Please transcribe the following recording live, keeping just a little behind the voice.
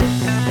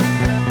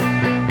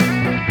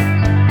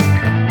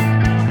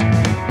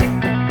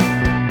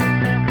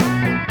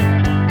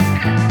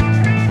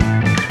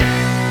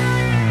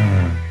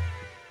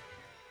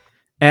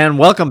And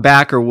welcome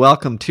back, or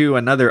welcome to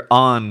another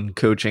On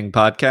Coaching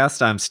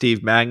podcast. I'm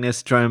Steve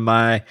Magnus, joined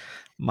by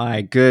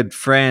my good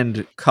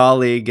friend,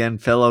 colleague,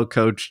 and fellow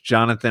coach,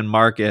 Jonathan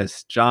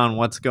Marcus. John,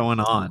 what's going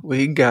on?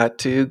 We got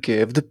to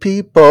give the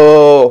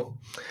people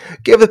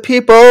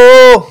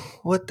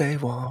what they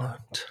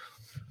want.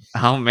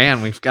 Oh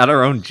man, we've got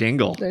our own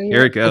jingle.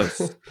 Here it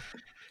goes.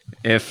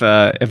 If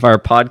our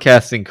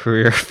podcasting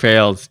career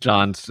fails,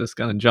 John's just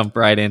going to jump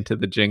right into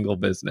the jingle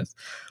business.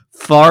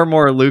 Far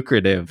more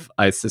lucrative,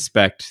 I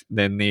suspect,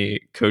 than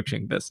the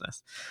coaching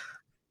business.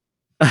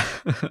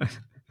 I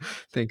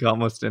think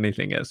almost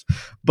anything is.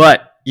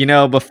 But,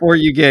 before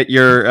you get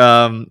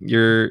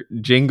your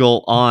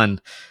jingle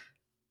on,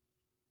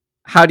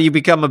 how do you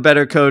become a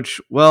better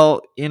coach?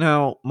 Well,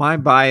 my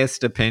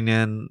biased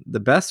opinion, the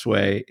best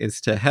way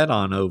is to head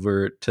on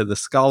over to the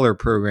Scholar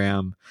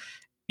program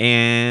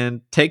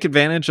and take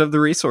advantage of the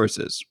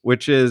resources,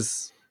 which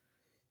is,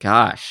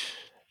 gosh,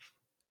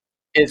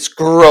 it's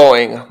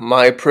growing.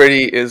 My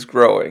Pretty is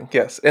growing.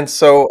 Yes. And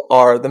so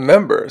are the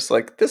members.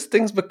 Like, this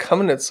thing's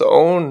becoming its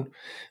own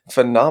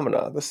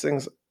phenomena. This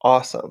thing's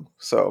awesome.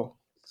 So,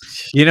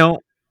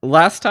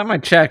 last time I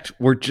checked,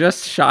 we're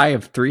just shy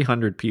of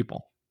 300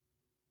 people,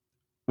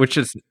 which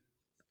is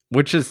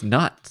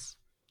nuts,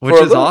 which for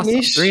a is little awesome.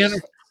 niche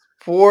 300.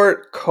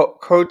 sport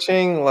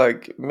coaching,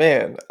 like,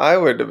 man, I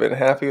would have been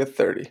happy with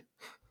 30.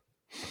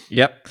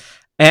 Yep.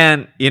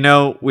 And,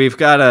 we've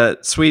got a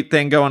sweet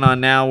thing going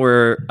on now.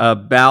 We're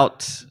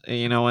about,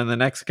 in the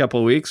next couple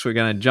of weeks, we're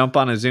going to jump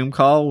on a Zoom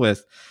call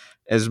with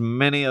as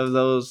many of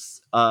those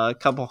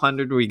couple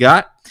hundred we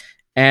got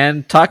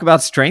and talk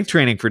about strength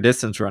training for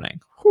distance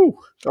running. Whew.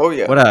 Oh,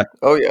 yeah.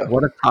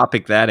 What a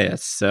topic that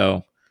is.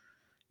 So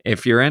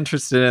if you're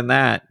interested in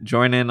that,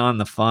 join in on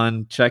the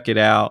fun, check it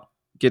out,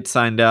 get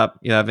signed up.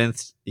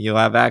 You'll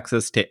have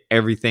access to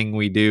everything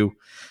we do.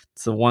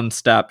 It's a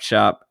one-stop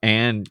shop,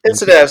 and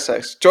instant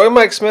access. Join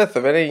Mike Smith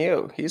of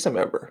NAU. He's a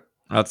member.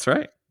 That's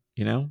right.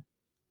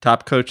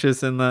 Top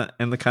coaches in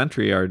the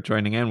country are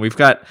joining in. We've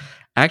got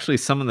actually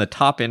some of the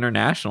top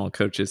international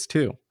coaches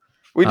too.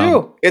 We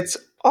do. It's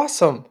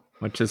awesome,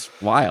 which is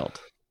wild.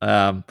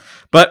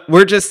 But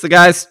we're just the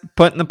guys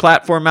putting the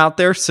platform out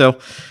there. So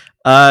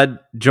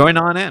join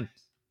on in.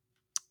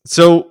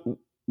 So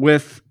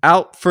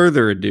without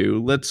further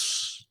ado,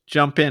 let's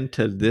jump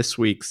into this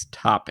week's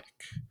topic,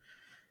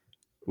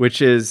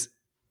 which is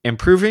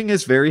improving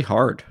is very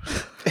hard.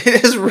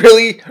 It is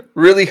really,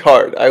 really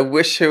hard. I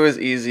wish it was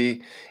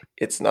easy.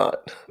 It's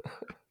not.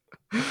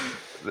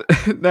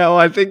 No,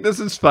 I think this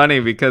is funny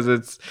because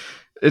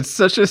it's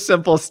such a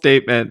simple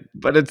statement,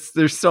 but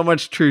there's so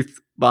much truth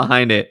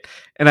behind it.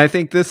 And I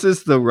think this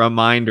is the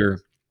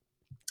reminder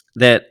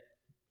that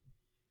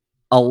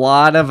a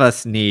lot of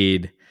us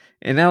need,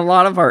 and a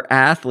lot of our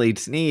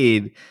athletes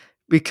need,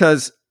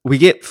 because we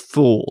get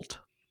fooled.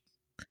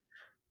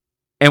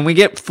 And we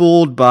get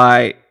fooled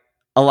by,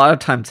 a lot of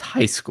times,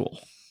 high school.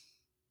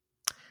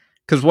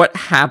 Because what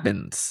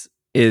happens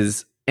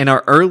is, in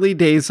our early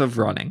days of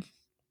running,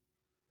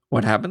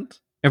 what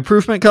happens?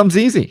 Improvement comes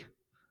easy,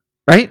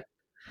 right?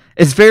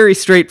 It's very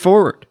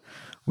straightforward.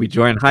 We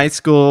join high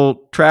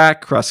school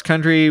track, cross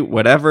country,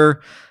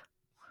 whatever.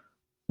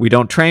 We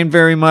don't train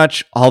very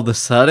much. All of a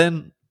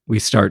sudden, we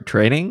start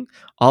training.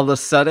 All of a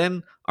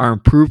sudden, our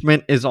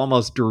improvement is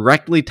almost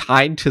directly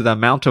tied to the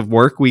amount of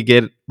work we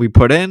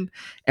put in,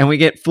 and we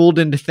get fooled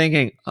into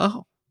thinking,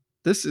 oh,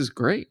 this is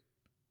great.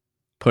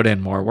 Put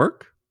in more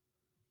work,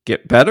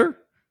 get better,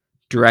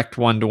 direct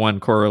one-to-one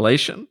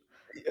correlation.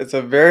 It's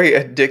a very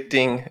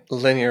addicting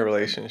linear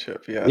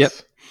relationship, yes. Yep.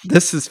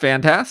 This is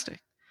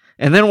fantastic.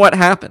 And then what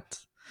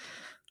happens?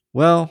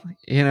 Well,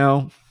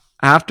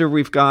 after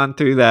we've gone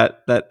through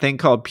that thing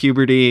called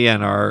puberty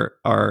and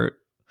our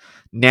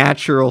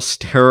natural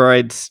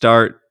steroids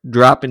start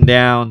dropping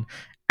down,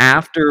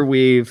 after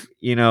we've,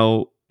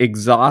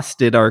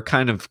 exhausted our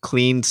kind of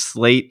clean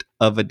slate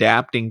of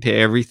adapting to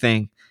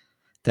everything,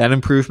 that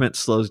improvement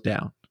slows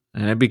down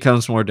and it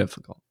becomes more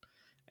difficult.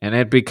 And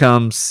it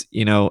becomes,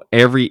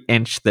 every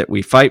inch that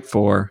we fight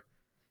for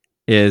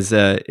is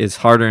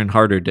harder and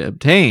harder to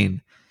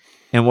obtain.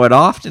 And what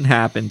often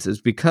happens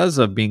is, because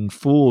of being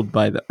fooled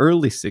by the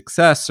early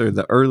success or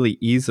the early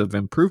ease of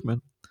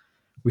improvement,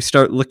 we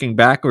start looking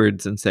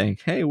backwards and saying,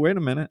 hey, wait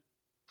a minute.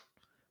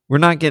 We're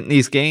not getting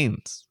these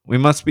gains. We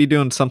must be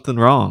doing something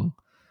wrong.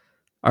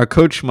 Our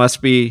coach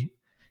must be,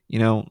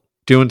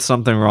 doing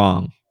something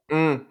wrong.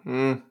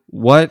 Mm-hmm.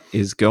 What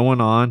is going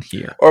on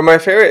here? Or my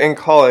favorite in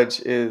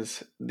college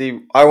is I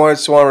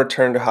just want to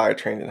return to how I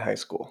trained in high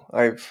school.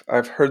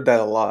 I've heard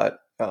that a lot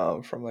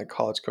from like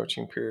college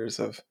coaching peers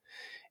of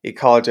a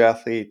college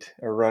athlete,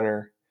 a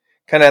runner,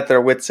 kind of at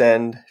their wits'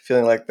 end,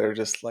 feeling like they're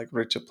just like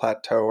reach a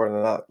plateau or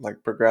they're not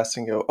like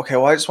progressing. Go, okay,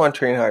 well, I just want to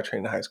train how I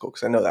trained in high school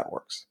because I know that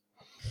works.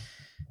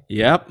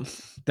 Yep,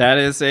 that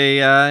is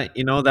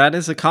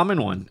a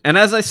common one. And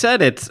as I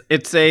said,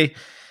 it's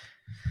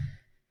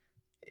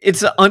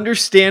an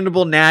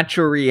understandable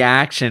natural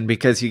reaction,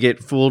 because you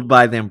get fooled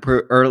by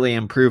the early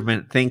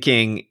improvement,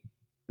 thinking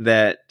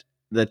that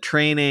the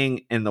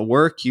training and the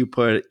work you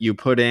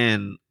put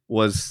in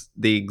was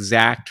the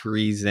exact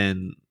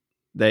reason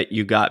that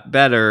you got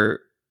better,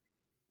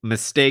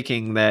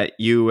 mistaking that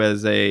you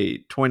as a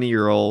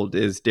 20-year-old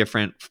is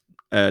different.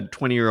 A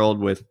 20-year-old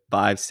with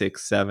 5,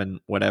 6, 7,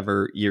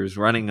 whatever years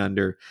running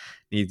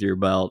underneath your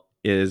belt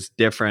is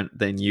different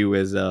than you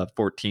as a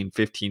 14,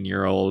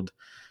 15-year-old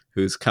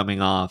who's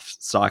coming off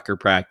soccer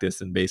practice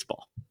and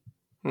baseball.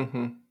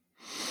 Mm-hmm.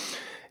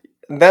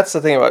 That's the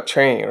thing about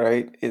training,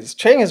 right? Is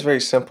training is very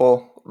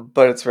simple,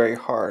 but it's very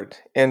hard.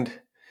 And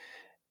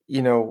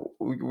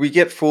we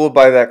get fooled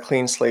by that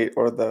clean slate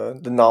or the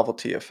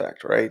novelty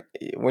effect, right?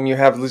 When you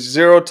have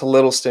zero to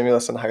little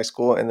stimulus in high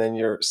school and then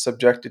you're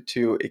subjected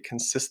to a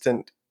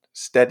consistent,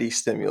 steady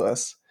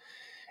stimulus,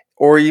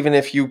 or even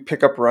if you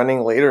pick up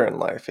running later in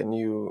life and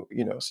you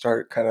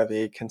start kind of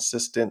a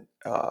consistent,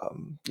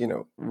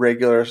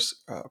 regular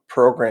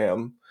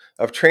program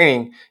of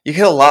training, you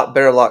get a lot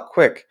better a lot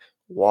quick.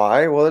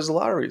 Why? Well, there's a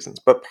lot of reasons,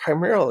 but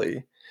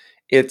primarily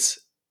it's,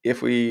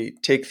 if we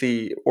take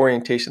the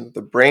orientation that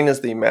the brain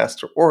is the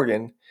master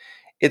organ,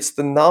 it's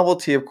the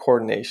novelty of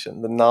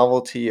coordination, the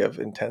novelty of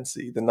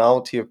intensity, the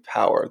novelty of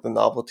power, the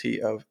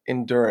novelty of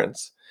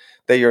endurance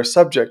that you're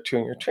subject to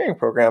in your training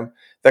program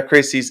that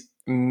creates these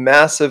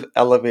massive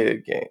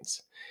elevated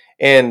gains.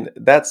 And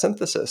that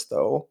synthesis,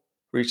 though,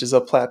 reaches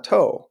a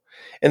plateau.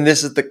 And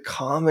this is the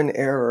common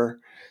error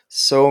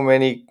so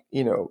many,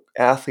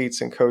 athletes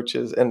and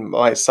coaches, and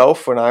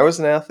myself when I was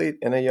an athlete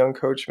and a young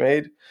coach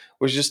made,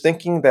 was just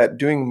thinking that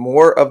doing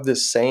more of the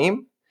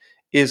same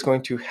is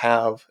going to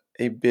have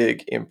a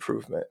big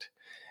improvement,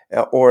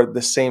 or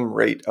the same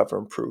rate of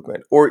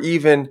improvement, or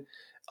even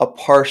a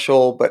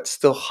partial but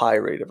still high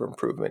rate of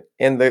improvement.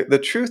 And the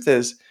truth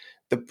is,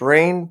 the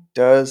brain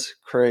does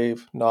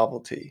crave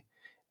novelty.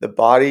 The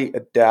body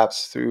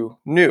adapts through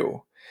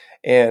new.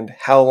 And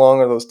how long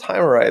are those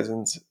time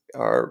horizons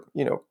are,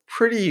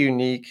 pretty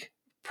unique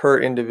per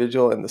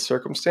individual in the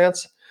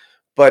circumstance.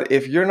 But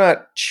if you're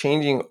not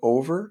changing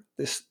over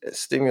this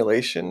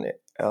stimulation,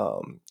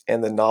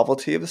 and the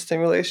novelty of the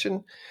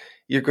stimulation,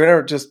 you're going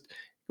to just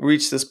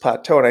reach this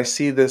plateau. And I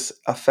see this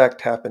effect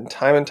happen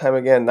time and time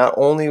again, not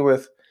only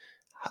with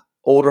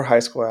older high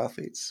school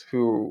athletes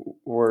who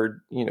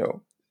were,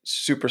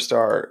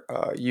 superstar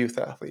youth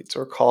athletes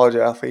or college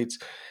athletes,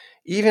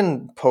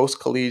 even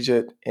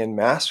post-collegiate and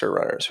master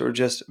runners who are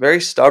just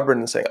very stubborn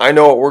and saying, I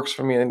know what works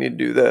for me and I need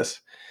to do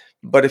this.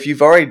 But if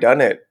you've already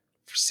done it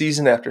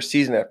season after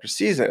season after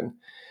season,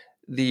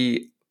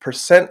 the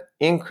percent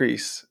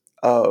increase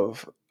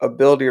of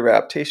ability of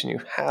adaptation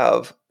you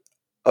have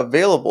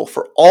available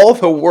for all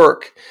the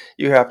work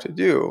you have to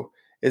do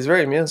is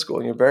very minuscule.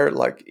 And you're better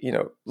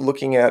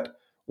looking at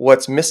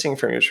what's missing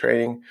from your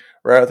training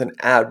rather than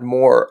add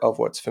more of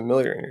what's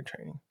familiar in your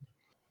training.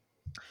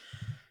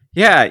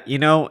 Yeah,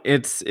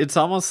 it's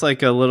almost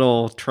like a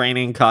little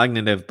training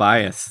cognitive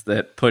bias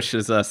that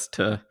pushes us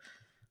to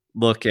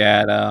look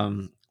at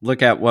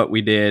what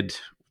we did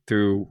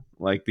through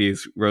like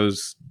these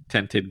rose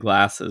tinted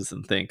glasses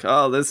and think,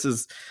 oh, this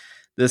is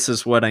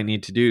what I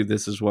need to do.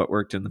 This is what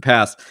worked in the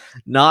past.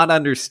 Not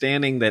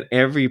understanding that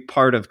every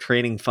part of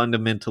training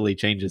fundamentally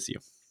changes you.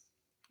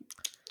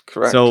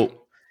 Correct. So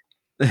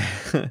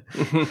the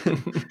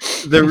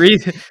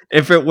reason,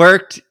 if it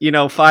worked,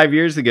 5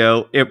 years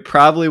ago, it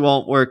probably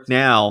won't work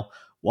now.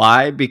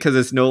 Why? Because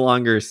it's no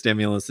longer a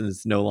stimulus and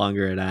it's no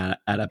longer an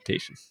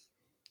adaptation.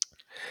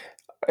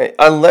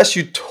 Unless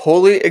you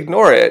totally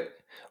ignore it.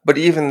 But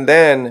even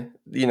then,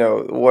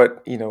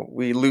 what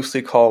we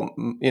loosely call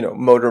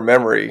motor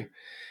memory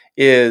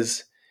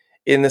is,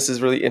 and this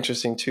is really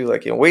interesting too,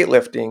 like in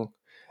weightlifting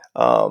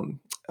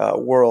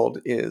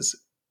world, is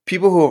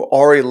people who have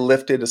already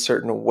lifted a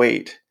certain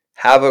weight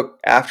have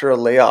after a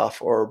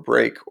layoff or a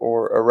break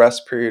or a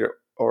rest period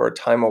or a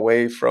time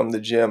away from the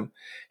gym,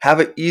 have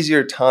an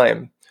easier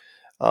time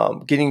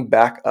getting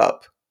back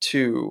up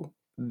to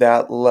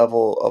that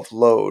level of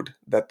load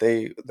that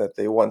they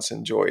once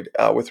enjoyed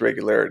with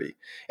regularity.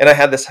 And I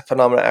had this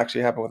phenomenon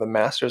actually happen with a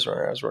master's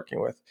runner I was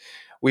working with.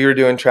 We were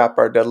doing trap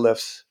bar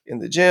deadlifts in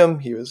the gym.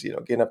 He was,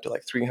 getting up to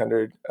like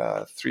 300,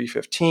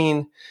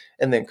 315,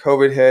 and then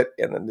COVID hit,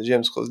 and then the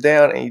gyms closed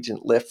down, and he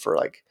didn't lift for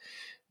like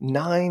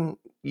 9,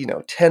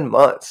 10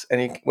 months.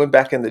 And he went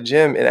back in the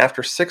gym, and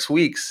after 6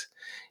 weeks,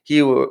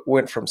 he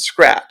went from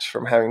scratch,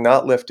 from having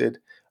not lifted,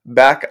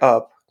 back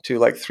up to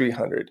like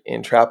 300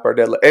 in trap bar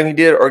deadlift. And he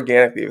did it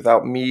organically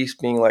without me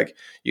being like,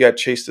 you got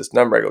to chase this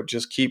number. I go,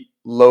 just keep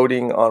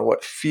loading on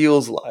what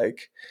feels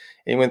like.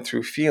 And he went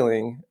through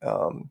feeling,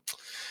 an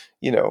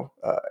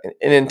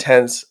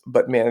intense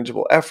but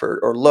manageable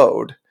effort or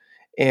load.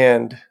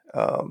 And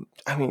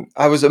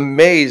I was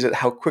amazed at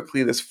how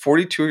quickly this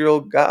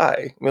 42-year-old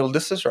guy, middle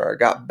distance runner,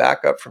 got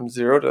back up from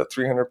 0 to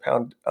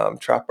 300-pound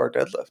trap bar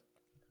deadlift.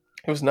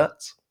 It was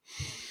nuts.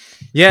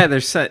 Yeah,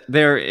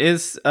 there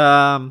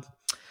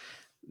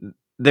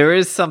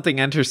is something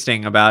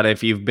interesting about it.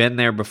 If you've been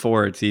there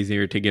before, it's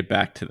easier to get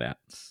back to that.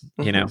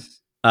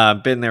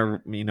 Mm-hmm. Been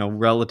there,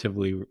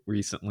 relatively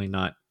recently,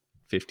 not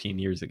 15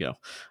 years ago,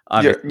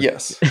 Yeah, obviously.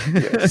 yes,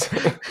 yes.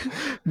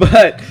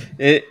 But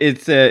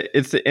it's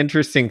an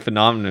interesting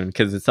phenomenon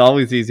because it's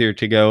always easier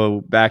to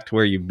go back to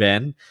where you've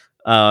been.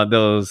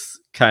 Those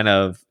kind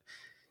of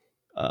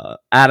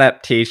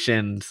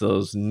adaptations,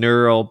 those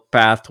neural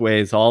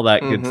pathways, all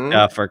that good Mm-hmm.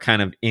 stuff are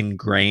kind of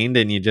ingrained,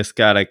 and you just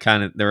gotta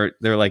kind of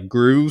they're like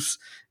grooves,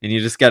 and you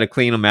just gotta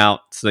clean them out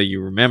so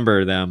you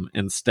remember them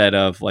instead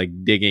of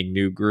like digging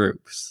new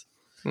grooves.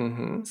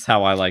 Mm-hmm. That's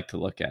how I like to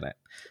look at it.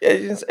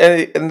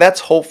 And that's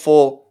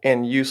hopeful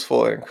and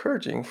useful and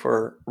encouraging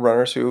for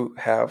runners who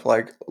have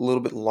like a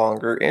little bit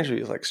longer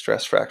injuries, like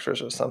stress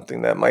fractures or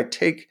something that might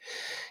take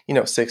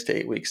 6 to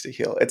 8 weeks to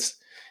heal.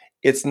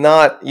 It's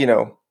not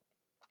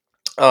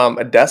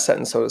a death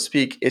sentence, so to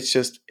speak. It's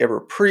just a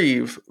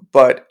reprieve,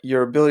 but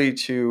your ability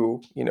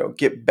to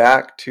get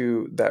back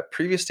to that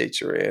previous state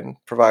you're in,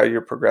 provided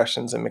your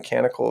progressions and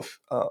mechanical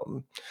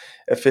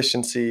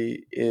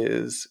efficiency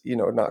is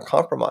not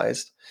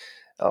compromised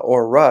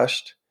or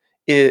rushed,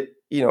 it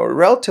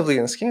relatively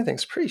in the scheme of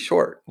things pretty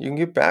short. You can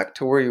get back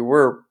to where you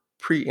were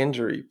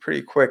pre-injury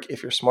pretty quick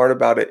if you're smart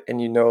about it, and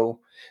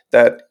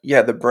that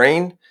the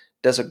brain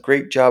does a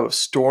great job of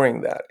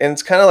storing that. And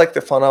it's kind of like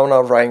the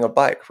phenomenon of riding a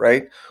bike,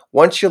 right?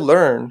 Once you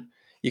learn,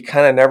 you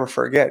kind of never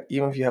forget,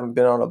 even if you haven't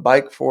been on a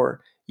bike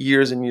for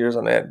years and years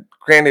on end.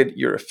 Granted,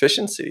 your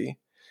efficiency,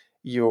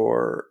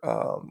 your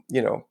uh,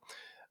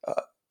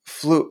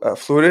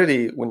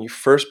 fluidity when you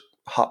first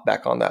hop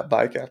back on that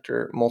bike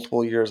after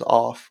multiple years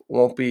off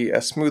won't be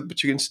as smooth,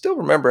 but you can still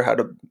remember how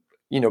to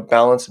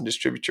balance and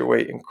distribute your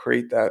weight and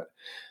create that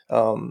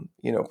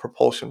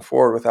propulsion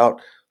forward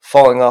without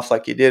falling off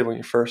like you did when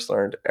you first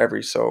learned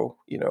every so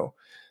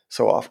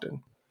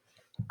often.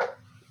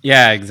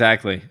 Yeah,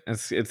 exactly.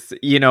 It's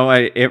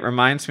it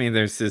reminds me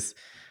there's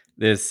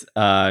this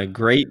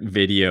great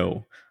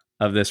video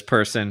of this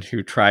person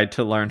who tried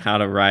to learn how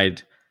to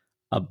ride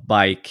a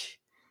bike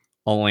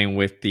only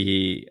with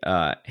the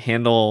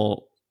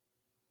handle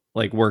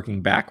like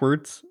working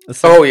backwards Oh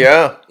essentially.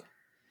 yeah.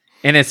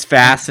 And it's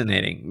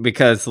fascinating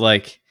because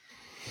like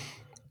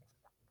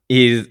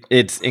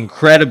it's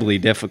incredibly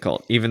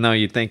difficult, even though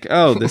you think,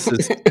 oh,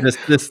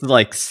 this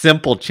like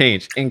simple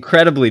change,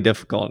 incredibly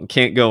difficult and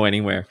can't go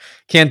anywhere,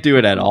 can't do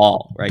it at Mm-hmm.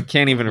 all, right?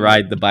 Can't even Mm-hmm.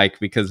 ride the bike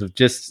because of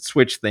just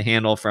switch the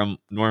handle from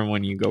normal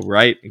when you go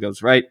right, it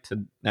goes right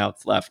to now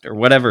it's left or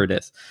whatever it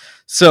is.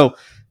 So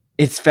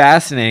it's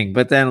fascinating,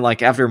 but then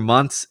like after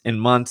months and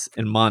months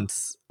and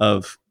months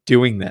of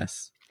doing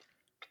this,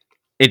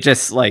 it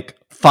just like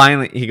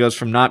finally he goes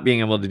from not being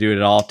able to do it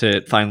at all to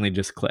it finally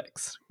just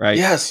clicks, right?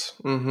 Yes.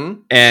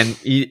 Mm-hmm. And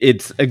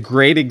it's a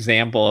great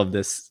example of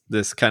this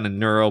kind of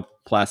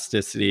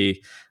neuroplasticity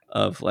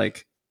of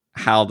like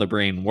how the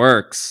brain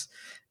works.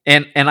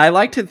 And I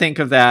like to think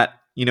of that,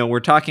 we're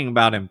talking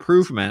about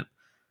improvement,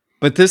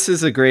 but this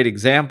is a great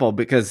example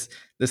because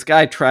this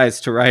guy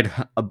tries to ride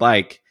a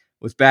bike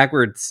with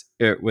backwards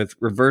with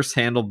reverse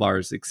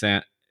handlebars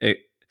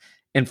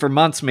and for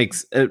months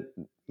makes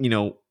you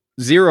know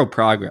zero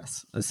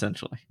progress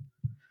essentially.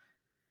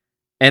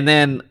 And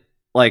then,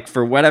 like,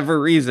 for whatever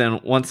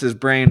reason, once his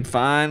brain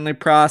finally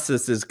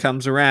processes,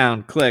 comes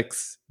around,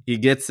 clicks, he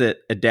gets it,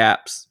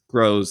 adapts,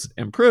 grows,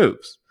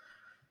 improves.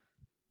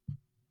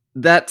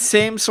 That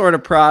same sort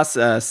of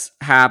process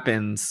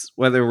happens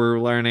whether we're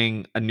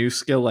learning a new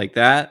skill like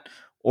that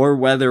or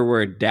whether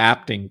we're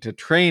adapting to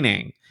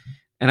training.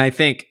 And I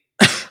think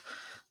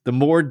the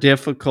more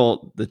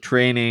difficult the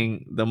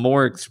training, the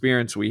more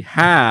experience we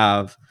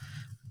have,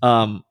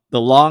 the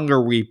longer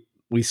we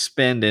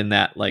spend in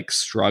that like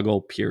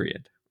struggle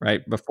period,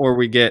 right? Before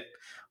we get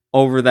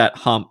over that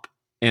hump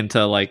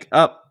into like,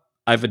 oh,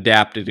 I've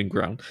adapted and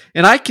grown.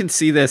 And I can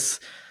see this,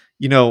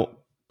 you know,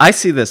 I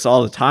see this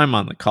all the time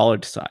on the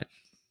college side,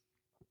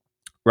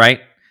 right?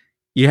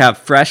 You have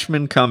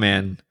freshmen come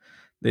in,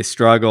 they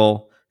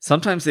struggle.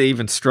 Sometimes they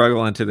even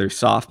struggle into their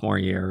sophomore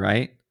year,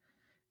 right?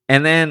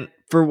 And then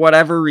for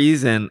whatever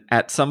reason,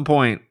 at some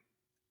point,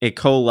 it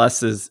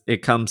coalesces, it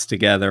comes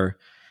together,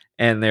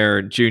 and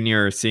their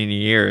junior or senior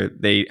year,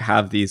 they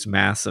have these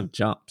massive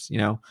jumps,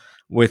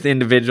 with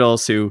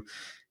individuals who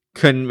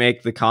couldn't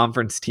make the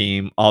conference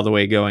team all the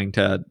way going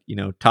to,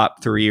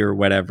 top 3 or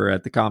whatever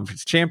at the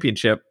conference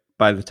championship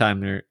by the time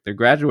they're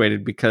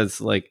graduated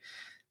because like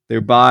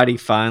their body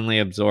finally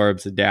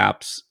absorbs,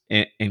 adapts,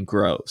 and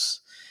grows.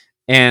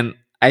 And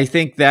I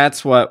think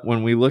that's what,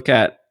 when we look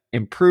at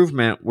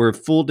improvement, we're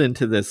fooled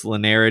into this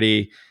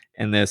linearity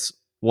and this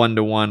one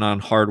to one on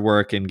hard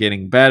work and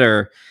getting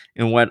better.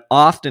 And what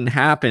often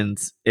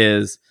happens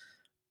is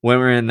when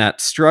we're in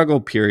that struggle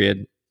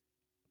period,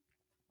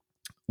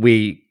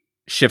 we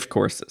shift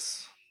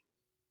courses,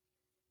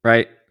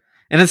 right?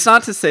 And it's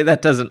not to say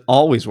that doesn't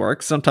always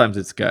work. Sometimes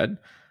it's good.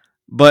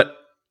 But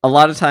a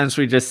lot of times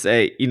we just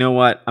say, you know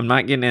what? I'm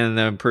not getting in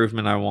the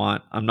improvement I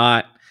want. I'm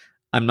not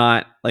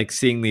like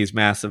seeing these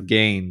massive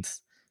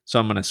gains. So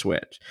I'm going to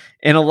switch.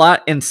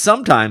 And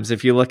sometimes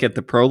if you look at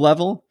the pro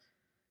level,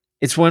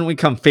 it's when we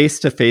come face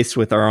to face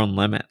with our own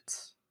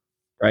limits,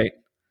 right?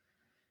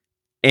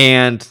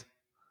 And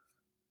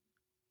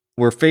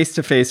we're face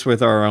to face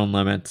with our own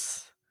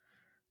limits.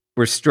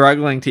 we're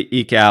struggling to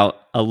eke out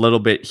a little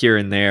bit here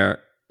and there,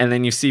 and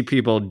then you see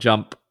people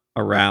jump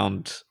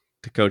around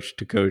to coach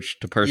to person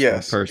to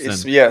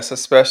person. Yes,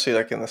 especially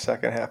like in the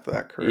second half of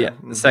that Yeah, career.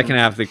 the second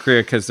half of the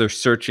career, because they're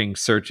searching,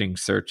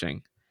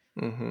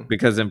 Hmm.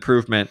 because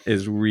improvement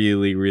is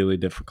really, really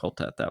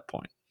difficult at that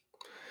point.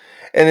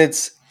 And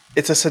it's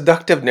a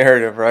seductive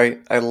narrative,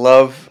 right? I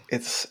love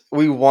it's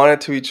we want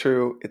it to be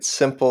true. It's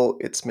simple,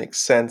 it makes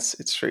sense,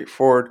 it's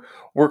straightforward.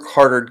 Work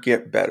harder,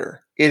 get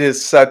better. It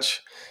is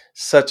such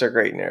a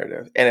great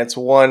narrative. And it's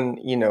one,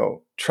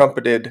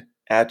 trumpeted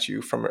at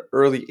you from an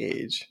early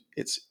age.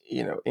 It's,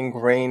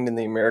 ingrained in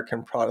the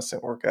American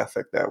Protestant work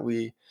ethic that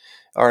we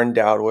are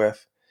endowed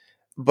with.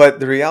 But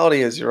the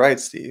reality is, you're right,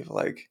 Steve.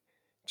 Like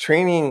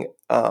training,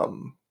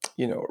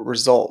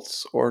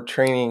 results or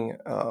training,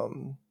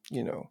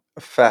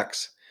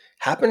 effects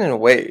happen in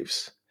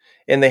waves,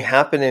 and they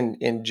happen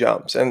in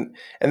jumps. And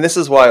this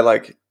is why,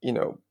 like,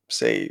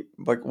 say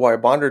like why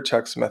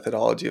Bondarchuk's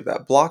methodology of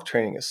that block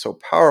training is so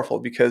powerful,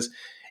 because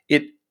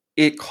it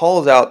it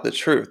calls out the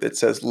truth. It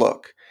says,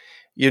 look,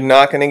 you're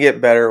not going to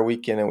get better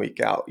week in and week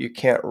out. You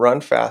can't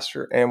run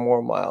faster and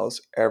more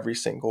miles every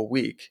single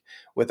week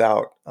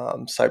without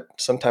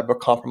some type of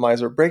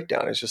compromise or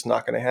breakdown. It's just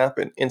not going to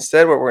happen.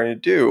 Instead, what we're going to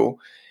do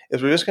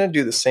is we're just going to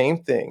do the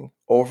same thing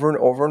over and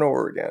over and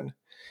over again.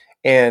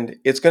 And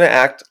it's going to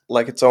act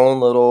like its own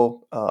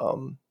little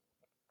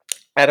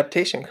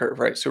adaptation curve,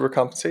 right?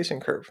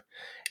 Supercompensation curve.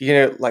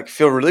 You're going to like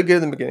feel really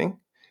good in the beginning.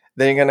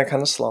 Then you're going to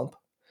kind of slump,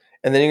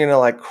 and then you're going to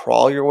like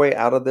crawl your way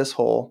out of this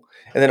hole.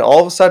 And then all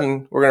of a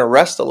sudden, we're going to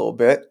rest a little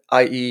bit,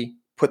 i.e.,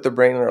 put the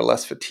brain under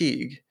less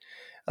fatigue,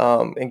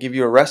 and give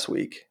you a rest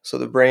week, so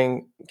the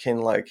brain can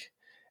like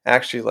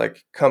actually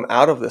like come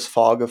out of this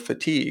fog of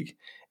fatigue.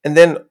 And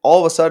then all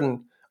of a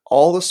sudden,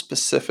 all the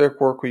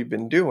specific work we've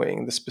been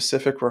doing, the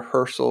specific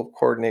rehearsal,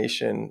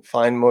 coordination,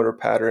 fine motor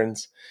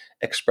patterns,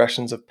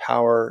 expressions of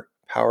power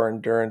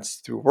endurance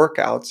through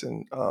workouts,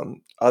 and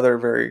other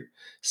very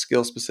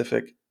skill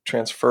specific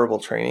transferable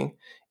training,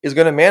 is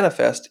going to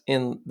manifest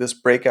in this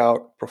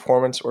breakout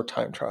performance or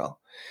time trial.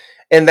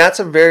 And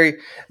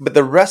but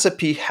the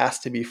recipe has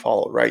to be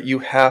followed, right? You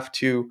have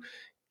to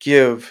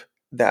give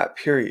that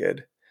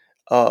period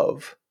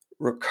of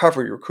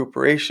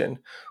recuperation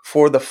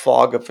for the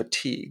fog of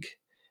fatigue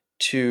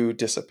to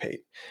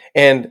dissipate.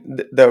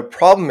 And the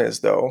problem is,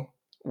 though,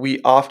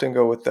 we often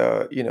go with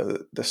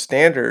the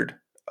standard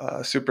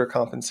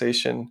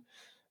supercompensation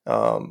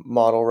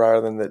model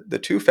rather than the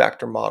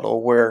two-factor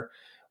model, where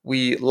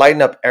we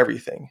lighten up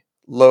everything,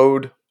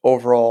 load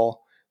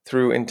overall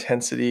through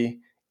intensity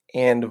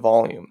and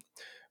volume.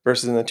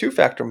 Versus in the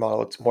two-factor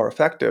model, it's more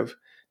effective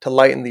to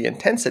lighten the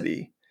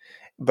intensity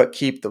but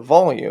keep the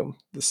volume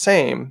the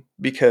same,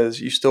 because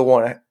you still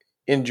want to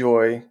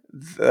enjoy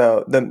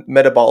the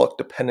metabolic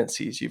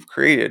dependencies you've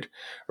created,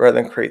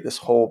 rather than create this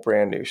whole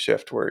brand new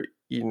shift where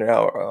you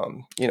now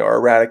are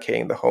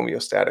eradicating the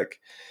homeostatic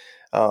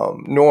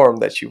norm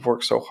that you've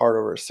worked so hard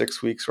over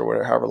 6 weeks or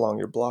whatever, however long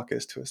your block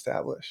is, to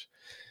establish.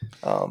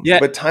 Yeah.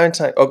 But time and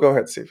time. Oh, go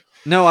ahead, Steve.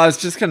 No, I was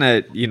just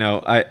gonna,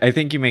 I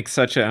think you make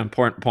such an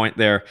important point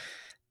there,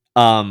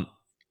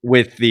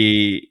 with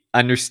the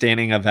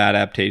understanding of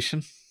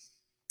adaptation,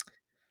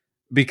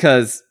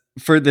 because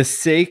for the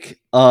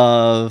sake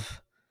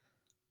of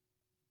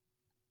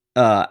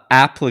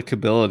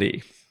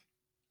applicability,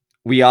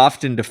 we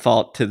often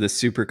default to the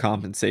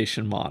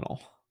supercompensation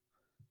model,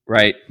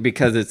 right?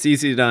 Because it's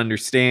easy to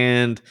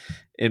understand,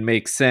 it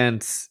makes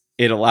sense,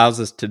 it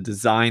allows us to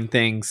design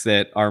things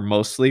that are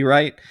mostly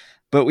right.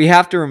 But we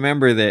have to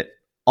remember that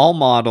all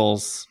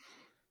models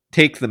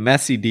take the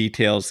messy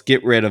details,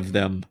 get rid of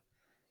them,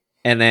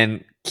 and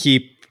then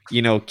keep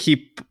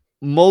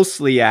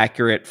mostly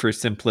accurate for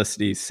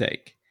simplicity's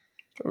sake.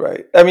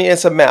 Right. I mean,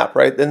 it's a map,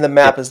 right? And the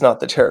map is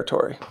not the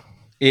territory.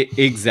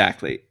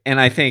 Exactly. And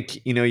I think,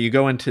 you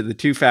go into the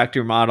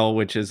two-factor model,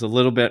 which is a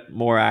little bit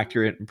more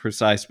accurate and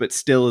precise, but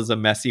still is a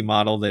messy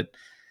model that,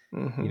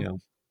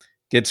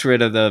 gets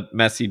rid of the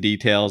messy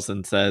details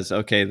and says,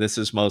 okay, this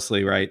is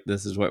mostly right.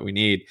 This is what we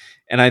need.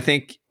 And I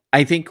think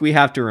we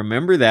have to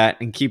remember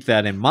that and keep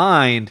that in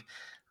mind,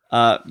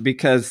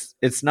 because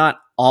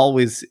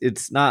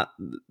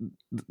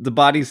the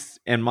bodies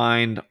and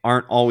mind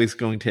aren't always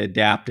going to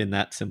adapt in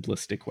that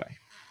simplistic way.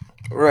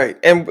 Right.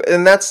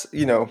 And that's,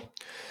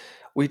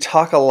 we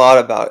talk a lot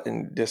about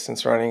in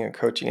distance running and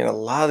coaching, and a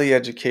lot of the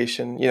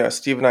education,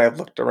 Steve and I have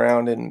looked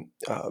around and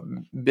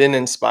been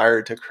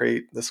inspired to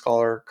create the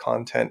Scholar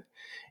content,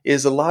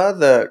 is a lot of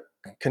the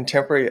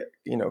contemporary,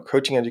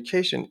 coaching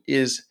education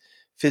is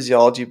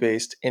physiology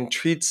based and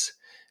treats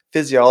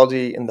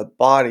physiology in the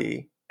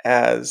body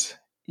as,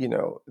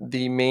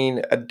 the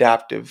main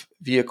adaptive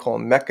vehicle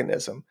and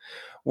mechanism,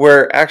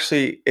 where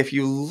actually, if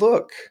you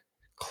look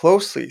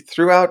closely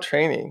throughout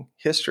training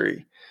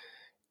history,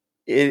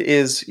 it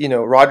is,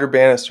 Roger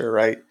Bannister,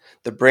 right?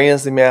 The brain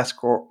is the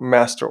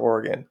master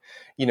organ.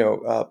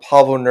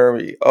 Pablo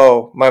Nervi,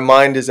 oh, my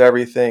mind is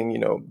everything.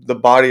 The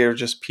body are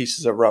just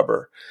pieces of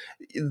rubber.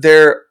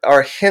 There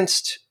are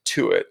hints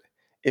to it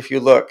if you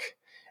look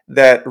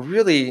that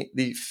really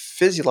the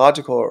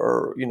physiological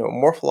or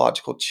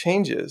morphological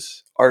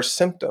changes are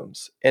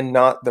symptoms and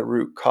not the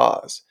root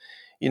cause.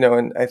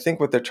 And I think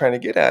what they're trying to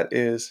get at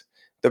is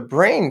the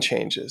brain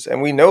changes,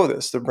 and we know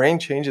this. The brain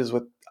changes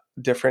with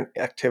different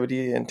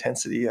activity,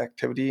 intensity,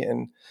 activity,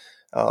 and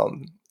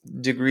um,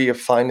 degree of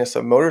fineness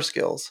of motor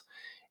skills,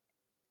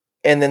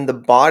 and then the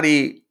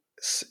body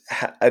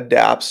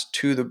adapts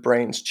to the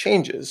brain's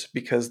changes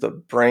because the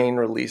brain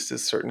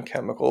releases certain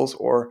chemicals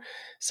or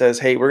says,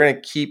 hey, we're going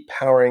to keep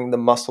powering the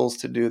muscles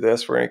to do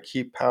this, we're going to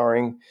keep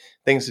powering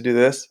things to do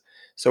this,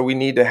 so we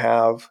need to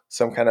have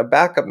some kind of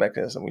backup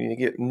mechanism. We need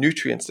to get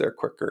nutrients there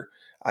quicker,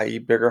 i.e.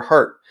 bigger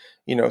heart,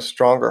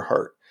 stronger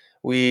heart.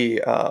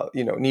 We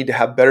need to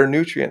have better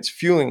nutrients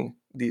fueling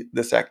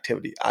this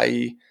activity,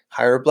 i.e.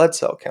 higher blood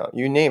cell count,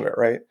 you name it,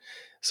 right?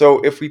 So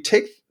if we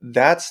take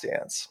that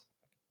stance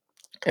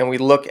and we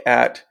look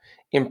at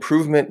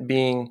improvement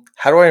being,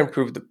 how do I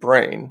improve the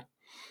brain,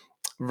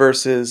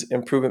 versus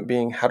improvement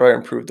being, how do I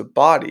improve the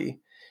body,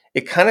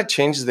 it kind of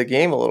changes the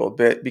game a little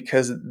bit,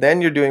 because then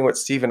you're doing what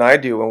Steve and I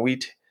do when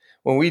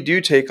we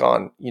do take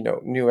on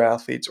new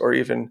athletes, or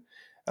even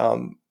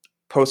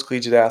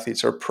post-collegiate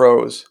athletes or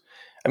pros.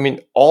 I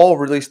mean, all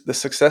really the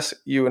success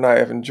you and I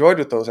have enjoyed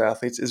with those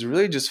athletes is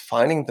really just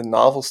finding the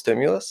novel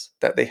stimulus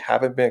that they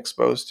haven't been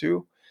exposed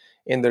to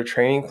in their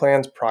training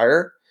plans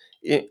prior,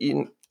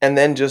 and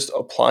then just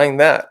applying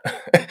that.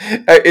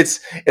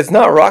 It's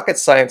not rocket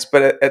science,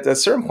 but at a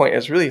certain point,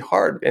 it's really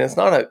hard, and it's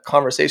not a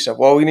conversation of,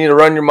 well, we need to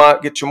run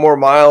get you more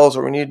miles,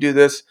 or we need to do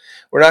this.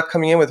 We're not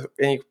coming in with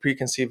any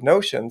preconceived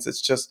notions.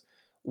 It's just,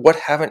 what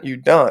haven't you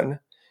done,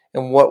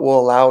 and what will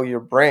allow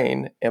your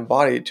brain and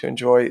body to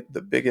enjoy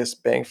the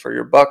biggest bang for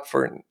your buck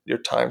for your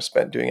time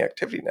spent doing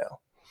activity now.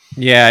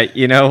 Yeah,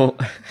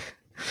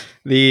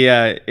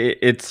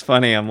 it's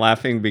funny. I'm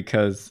laughing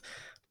because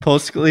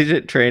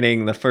post-collegiate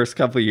training, the first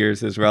couple of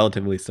years is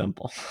relatively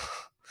simple.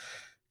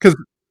 Because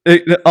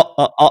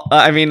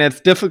I mean,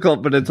 it's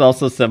difficult, but it's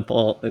also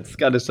simple. It's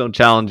got its own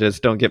challenges.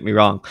 Don't get me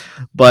wrong,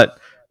 but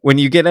when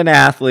you get an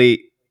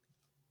athlete,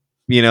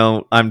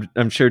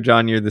 I'm sure,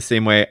 John, you're the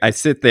same way. I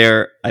sit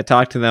there, I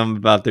talk to them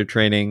about their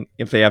training.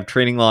 If they have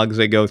training logs,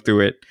 I go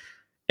through it.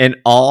 And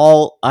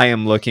all I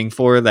am looking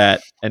for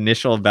that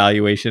initial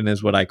evaluation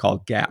is what I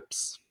call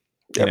gaps.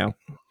 Yep.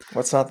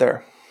 What's not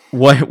there?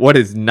 What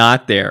is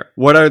not there?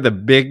 What are the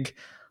big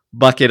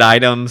bucket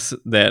items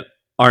that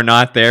are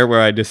not there,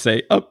 where I just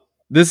say, oh,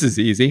 this is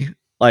easy.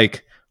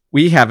 Like,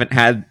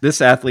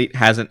 this athlete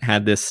hasn't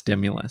had this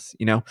stimulus.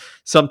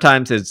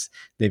 Sometimes it's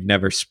they've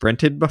never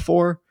sprinted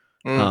before.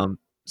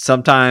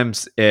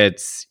 Sometimes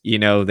it's,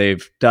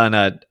 they've done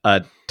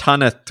a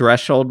ton of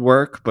threshold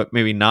work, but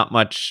maybe not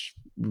much,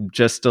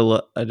 just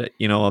a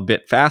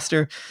bit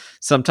faster.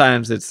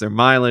 Sometimes it's their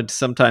mileage.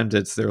 Sometimes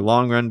it's their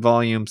long run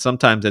volume.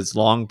 Sometimes it's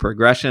long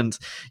progressions.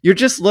 You're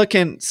just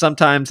looking.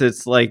 Sometimes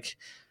it's like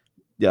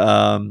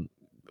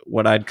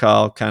what I'd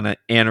call kind of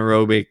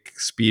anaerobic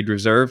speed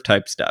reserve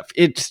type stuff.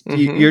 It's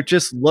you're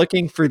just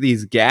looking for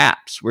these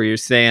gaps where you're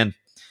saying,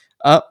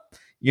 I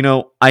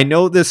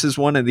know this is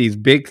one of these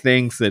big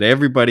things that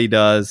everybody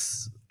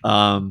does,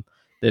 that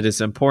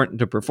is important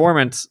to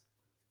performance.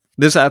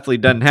 This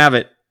athlete doesn't have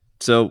it,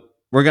 so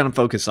we're going to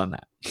focus on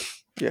that.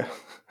 Yeah.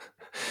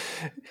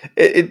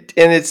 It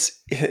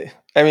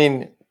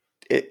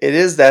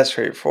is that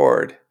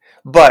straightforward.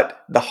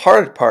 But the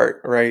hard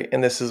part, right,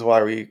 and this is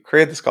why we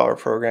create the Scholar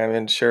program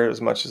and share as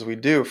much as we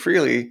do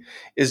freely,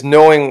 is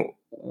knowing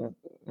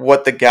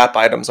what the gap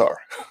items are.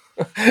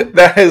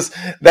 That's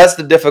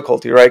the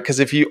difficulty, right? Because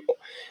if you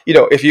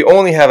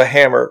only have a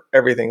hammer,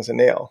 everything's a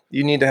nail.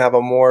 You need to have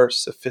a more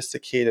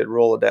sophisticated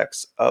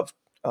Rolodex of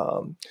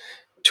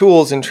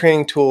tools and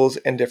training tools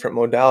and different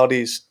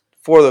modalities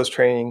for those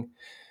training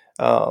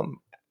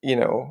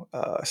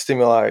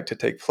stimuli to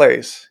take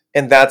place.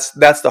 And that's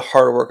the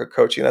hard work of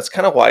coaching. That's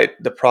kind of why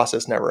the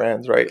process never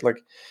ends, right? Like,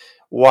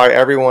 why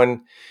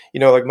everyone,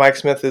 like Mike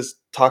Smith is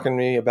talking to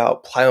me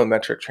about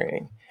plyometric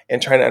training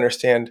and trying to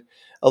understand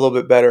a little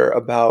bit better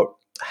about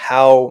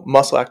how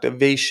muscle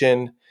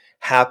activation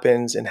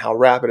happens and how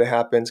rapid it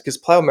happens, because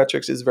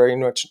plyometrics is very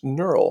much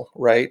neural,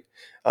 right?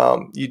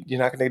 You're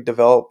not going to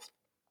develop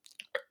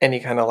any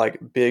kind of like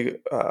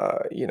big,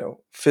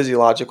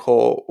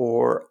 physiological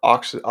or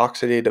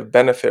oxidative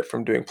benefit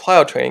from doing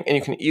plyo training, and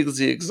you can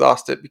easily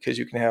exhaust it because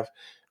you can have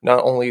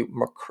not only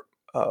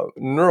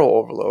neural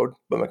overload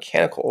but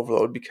mechanical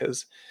overload,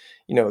 because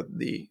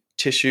the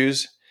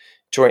tissues,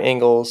 joint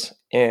angles,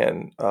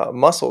 and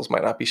muscles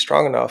might not be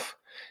strong enough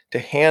to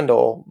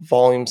handle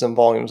volumes and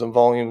volumes and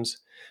volumes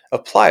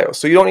of plyo.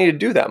 So you don't need to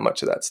do that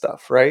much of that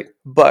stuff, right?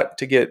 But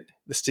to get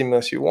the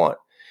stimulus you want,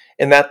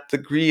 and that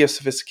degree of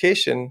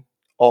sophistication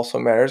also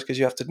matters, because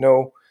you have to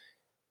know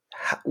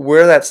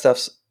where that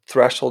stuff's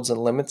thresholds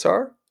and limits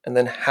are, and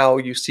then how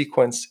you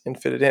sequence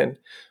and fit it in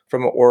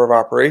from an order of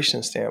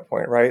operations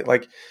standpoint, right?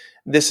 Like,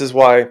 this is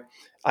why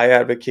I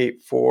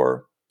advocate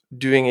for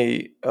doing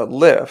a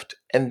lift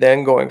and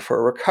then going for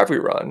a recovery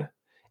run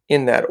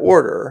in that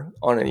order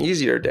on an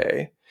easier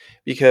day,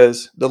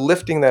 because the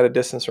lifting that a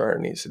distance runner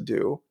needs to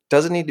do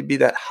doesn't need to be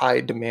that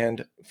high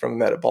demand from a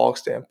metabolic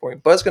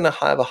standpoint, but it's going to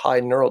have a high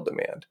neural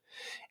demand.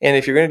 And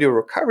if you're going to do a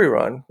recovery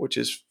run, which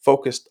is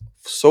focused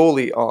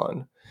solely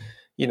on,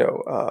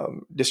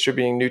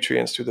 distributing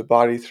nutrients through the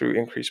body through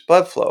increased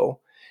blood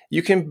flow,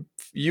 you can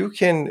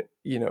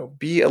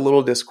be a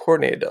little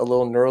discoordinated, a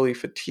little neurally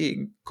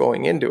fatigued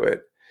going into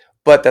it,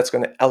 but that's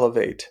going to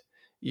elevate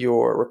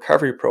your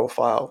recovery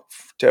profile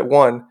to,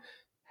 one,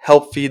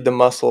 help feed the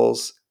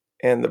muscles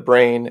and the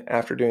brain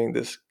after doing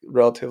this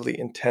relatively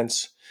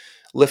intense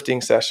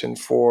lifting session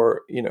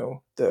for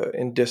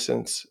the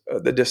distance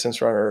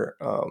runner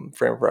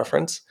frame of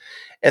reference,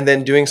 and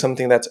then doing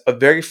something that's a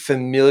very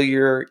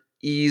familiar,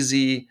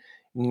 easy,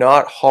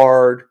 not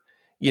hard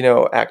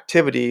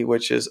activity,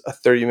 which is a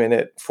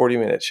 30-minute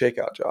 40-minute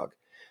shakeout jog.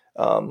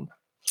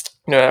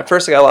 At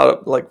first I got a lot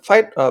of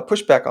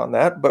pushback on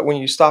that, but when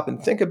you stop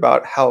and think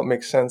about how it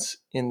makes sense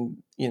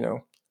in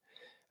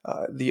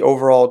the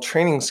overall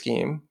training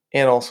scheme,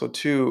 and also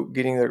too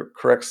getting the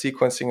correct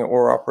sequencing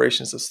or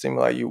operations of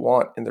stimuli you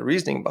want and the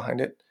reasoning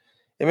behind it,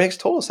 it makes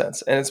total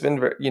sense. And it's been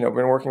been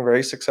working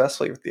very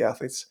successfully with the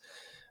athletes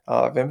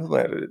I've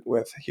implemented it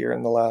with here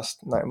in the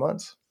last 9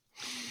 months.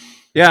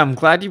 Yeah, I'm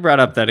glad you brought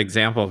up that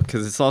example,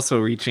 because it's also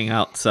reaching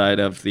outside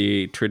of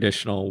the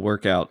traditional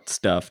workout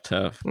stuff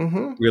to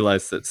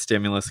realize that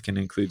stimulus can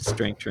include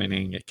strength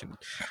training, it can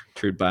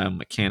include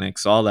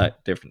biomechanics, all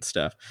that different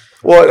stuff.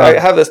 Well, I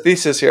have this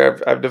thesis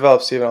here I've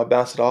developed, Stephen. I'll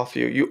bounce it off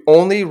you. You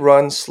only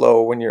run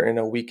slow when you're in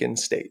a weakened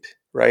state,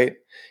 right?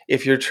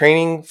 If you're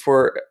training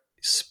for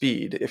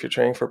speed, if you're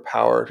training for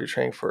power, if you're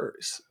training for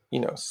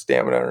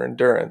stamina or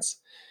endurance,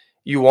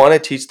 you want to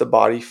teach the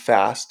body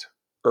faster,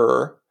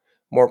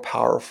 more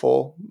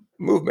powerful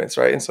movements,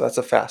 right? And so that's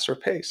a faster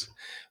pace.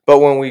 But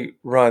when we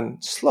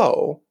run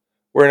slow,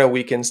 we're in a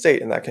weakened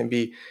state, and that can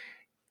be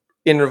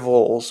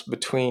intervals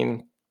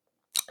between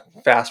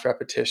fast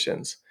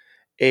repetitions,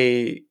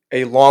 a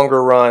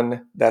longer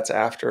run that's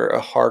after a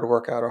hard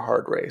workout or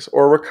hard race,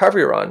 or a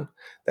recovery run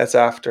that's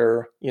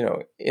after,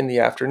 in the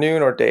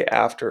afternoon or day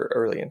after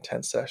early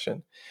intense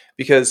session.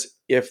 Because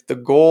if the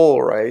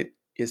goal, right,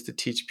 is to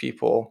teach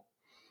people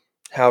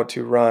how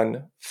to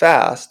run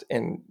fast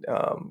and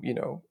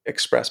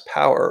express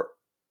power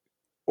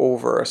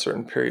over a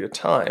certain period of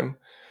time,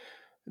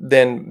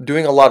 then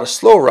doing a lot of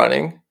slow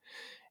running,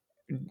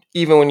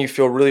 even when you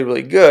feel really,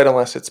 really good,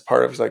 unless it's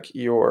part of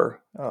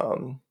your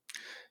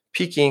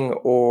peaking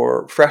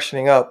or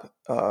freshening up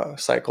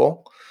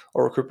cycle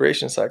or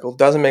recuperation cycle,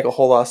 doesn't make a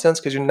whole lot of sense,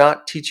 because you're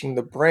not teaching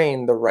the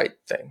brain the right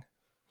thing.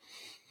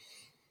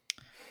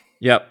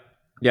 Yep.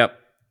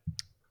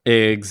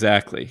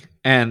 Exactly.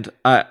 And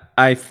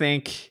I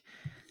think,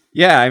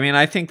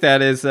 I think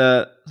that is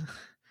I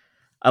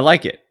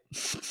like it.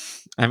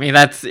 I mean,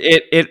 that's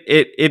it.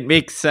 It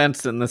makes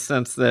sense in the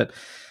sense that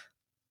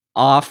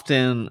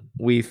often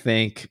we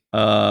think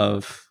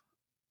of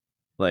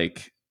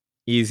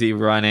easy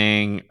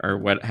running or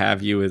what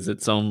have you as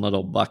its own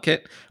little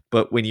bucket,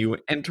 but when you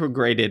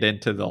integrate it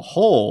into the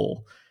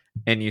whole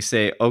and you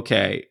say,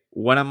 okay,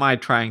 what am I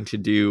trying to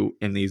do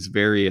in these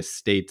various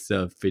states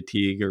of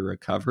fatigue or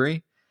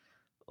recovery?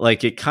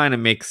 It kind of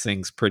makes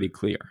things pretty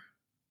clear,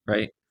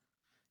 right?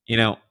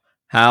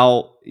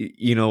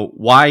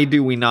 Why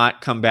do we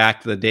not come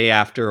back the day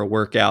after a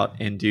workout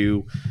and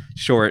do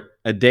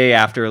a day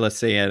after, let's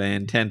say, an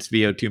intense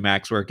VO2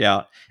 max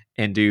workout,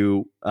 and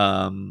do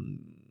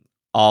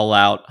all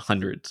out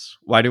hundreds?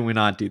 Why do we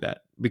not do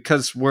that?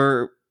 Because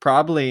we're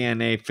probably in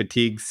a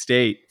fatigue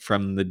state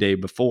from the day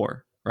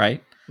before,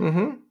 right?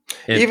 Even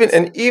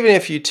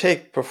if you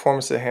take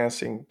performance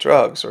enhancing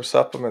drugs or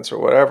supplements or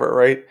whatever,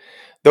 right,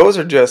 those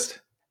are just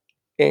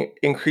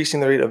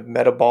increasing the rate of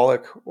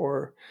metabolic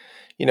or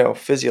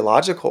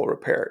physiological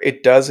repair.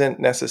 It doesn't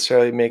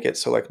necessarily make it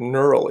so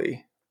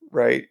neurally,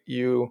 right,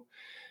 you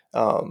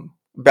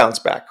bounce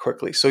back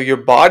quickly. So your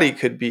body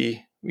could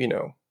be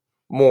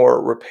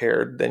more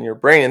repaired than your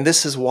brain. And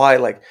this is why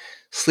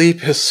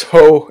sleep is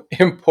so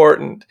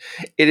important.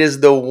 It is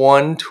the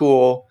one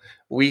tool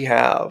we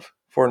have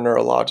for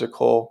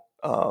neurological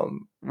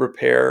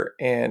repair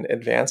and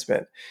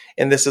advancement.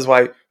 And this is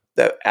why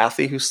the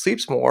athlete who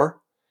sleeps more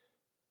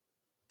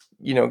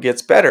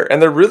gets better.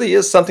 And there really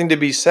is something to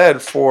be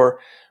said for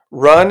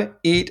run,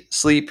 eat,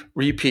 sleep,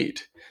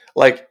 repeat.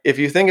 If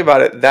you think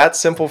about it, that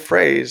simple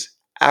phrase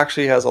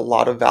actually has a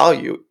lot of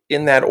value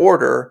in that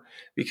order,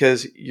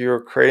 because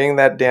you're creating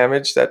that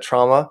damage, that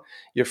trauma,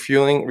 you're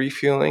fueling,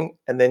 refueling,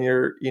 and then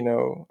you're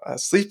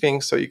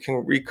sleeping so you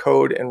can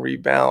recode and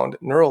rebound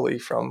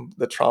neurally from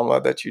the trauma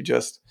that you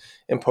just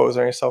imposed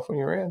on yourself when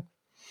you ran.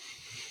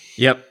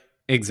 Yep,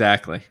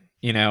 exactly.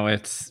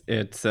 It's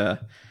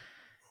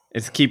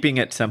keeping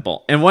it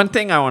simple. And one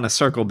thing I want to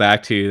circle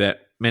back to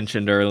that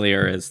mentioned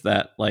earlier is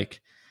that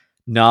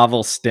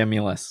novel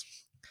stimulus.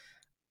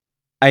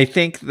 I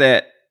think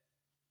that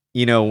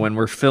when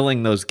we're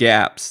filling those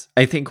gaps,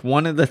 I think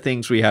one of the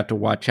things we have to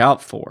watch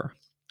out for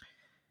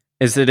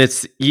is that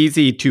it's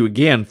easy to,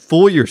 again,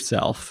 fool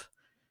yourself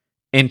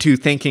into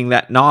thinking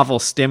that novel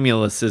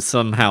stimulus is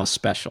somehow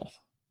special,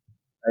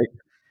 right?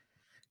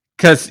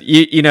 Because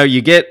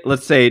you get,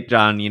 let's say,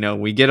 John,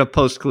 we get a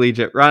post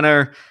collegiate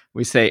runner.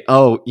 We say,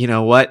 oh, you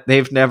know what?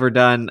 They've never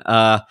done,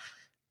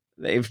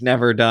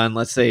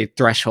 let's say,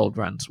 threshold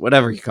runs,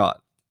 whatever you call it.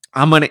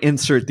 I'm going to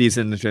insert these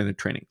into the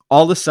training.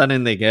 All of a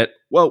sudden, they get,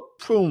 well,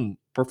 boom,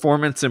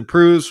 performance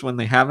improves when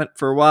they haven't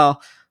for a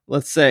while,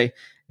 let's say,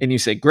 and you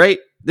say, great,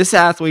 this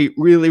athlete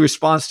really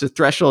responds to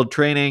threshold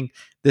training.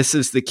 This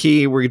is the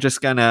key. We're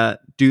just going to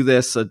do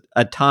this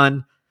a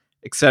ton,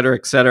 et cetera,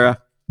 et cetera.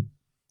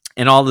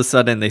 And all of a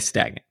sudden, they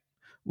stagnate.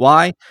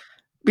 Why?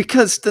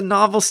 Because the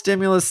novel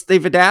stimulus,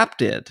 they've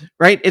adapted,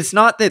 right? It's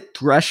not that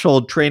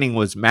threshold training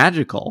was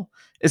magical.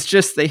 It's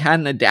just they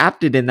hadn't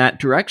adapted in that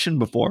direction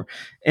before.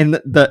 And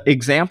the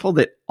example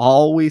that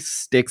always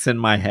sticks in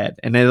my head,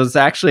 and it was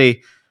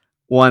actually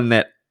one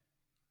that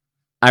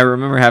I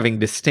remember having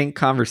distinct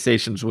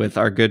conversations with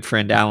our good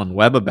friend Alan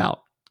Webb about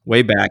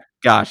way back,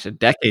 gosh, a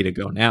decade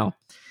ago now,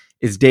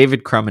 is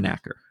David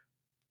Krummenacher.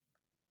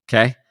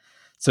 Okay.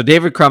 So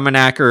David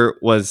Krummenacher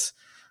was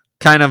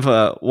kind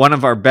of one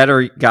of our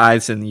better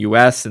guys in the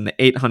U.S. in the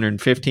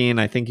 815.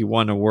 I think he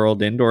won a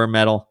world indoor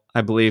medal,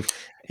 I believe.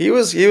 He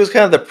was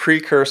kind of the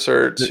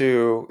precursor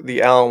to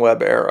the Alan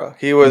Webb era.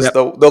 He was Yep.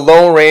 the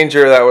Lone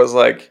Ranger that was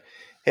like,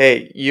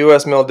 hey,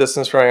 U.S. middle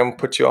distance running, I'm going to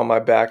put you on my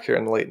back here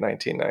in the late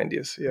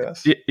 1990s.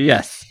 Yes.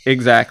 Yes,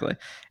 exactly.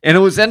 And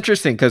it was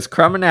interesting because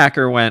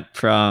Krummenacher went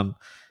from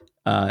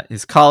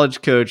his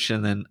college coach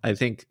and then I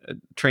think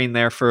trained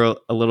there for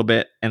a little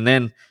bit and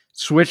then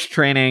switched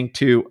training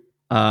to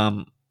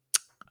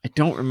I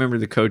don't remember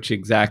the coach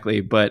exactly,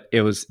 but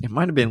it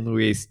might have been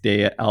Luis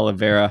de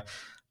Oliveira,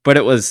 but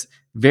it was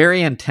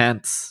very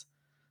intense.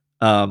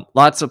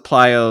 Lots of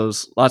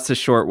plyos, lots of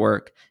short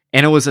work,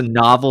 and it was a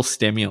novel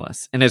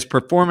stimulus. And his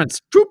performance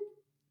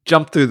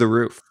jumped through the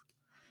roof,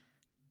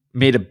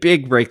 made a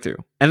big breakthrough.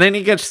 And then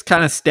he gets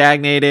kind of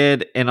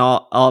stagnated and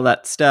all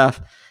that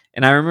stuff.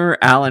 And I remember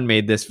Alan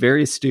made this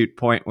very astute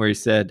point where he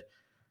said,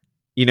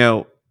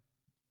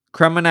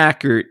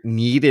 Krummenacher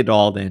needed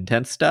all the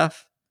intense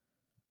stuff,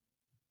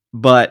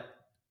 but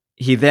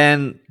he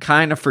then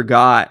kind of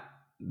forgot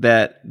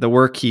that the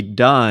work he'd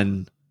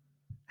done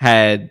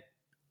had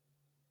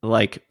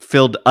like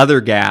filled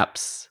other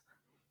gaps.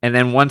 And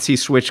then once he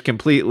switched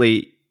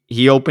completely,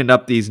 he opened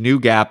up these new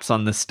gaps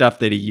on the stuff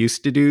that he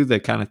used to do, the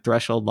kind of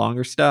threshold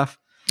longer stuff.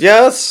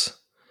 Yes.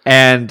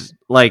 And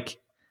like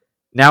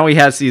now he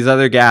has these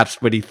other gaps,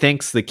 but he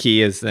thinks the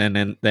key is then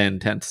in the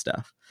intense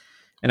stuff.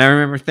 And I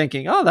remember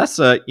thinking, oh, that's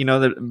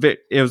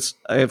it was,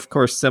 of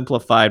course,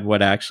 simplified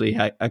what actually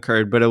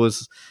occurred, but it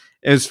was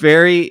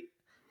very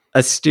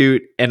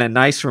astute and a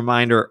nice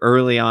reminder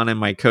early on in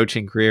my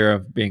coaching career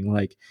of being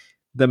like,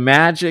 the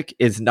magic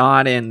is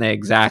not in the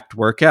exact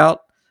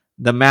workout.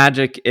 The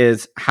magic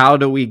is how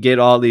do we get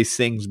all these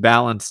things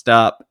balanced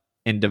up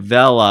and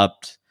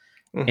developed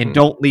and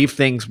don't leave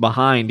things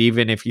behind,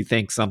 even if you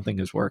think something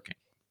is working.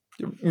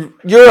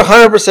 You're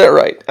 100%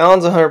 right.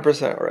 Alan's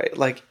 100% right.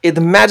 Like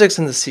the magic's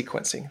in the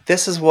sequencing.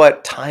 This is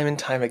what time and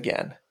time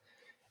again,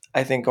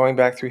 I think going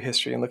back through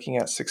history and looking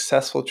at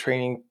successful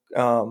training,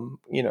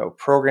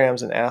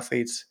 programs and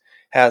athletes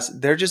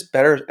they're just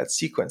better at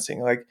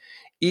sequencing. Like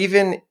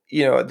even,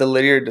 the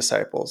Lydiard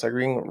disciples, like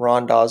reading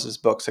Ron Dawes'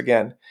 books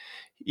again,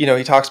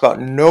 he talks about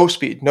no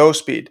speed,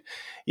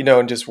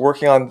 and just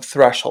working on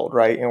threshold,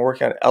 right? And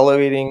working on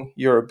elevating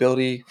your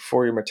ability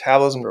for your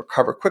metabolism to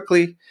recover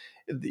quickly,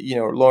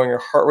 lowering your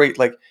heart rate,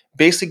 like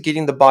basically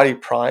getting the body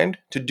primed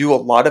to do a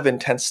lot of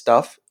intense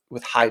stuff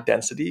with high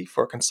density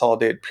for a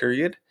consolidated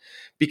period.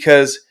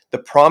 Because the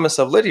promise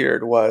of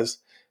Lydiard was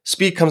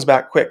speed comes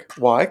back quick.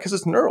 Why? Because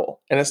it's neural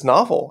and it's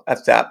novel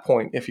at that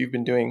point. If you've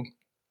been doing,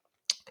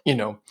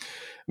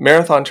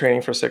 marathon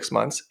training for 6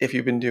 months, if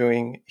you've been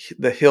doing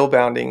the hill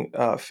bounding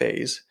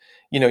phase,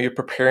 you're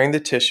preparing the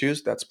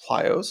tissues, that's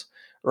plyos,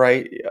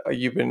 right?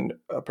 You've been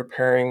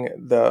preparing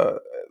the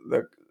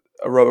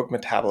aerobic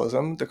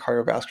metabolism, the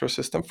cardiovascular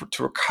system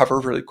to recover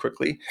really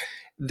quickly.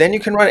 Then you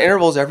can run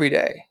intervals every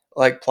day,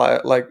 like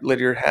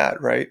Lydiard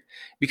had, right?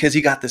 Because he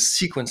got the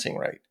sequencing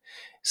right.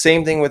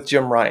 Same thing with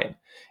Jim Ryan.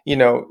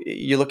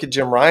 You look at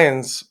Jim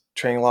Ryan's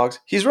training logs,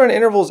 he's running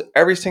intervals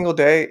every single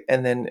day.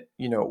 And then,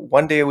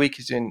 one day a week,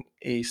 he's in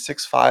a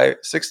 6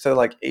 to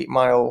like 8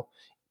 mile,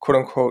 quote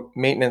unquote,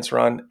 maintenance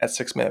run at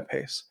 6 minute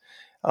pace.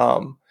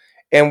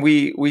 And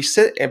we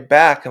sit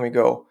back and we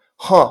go,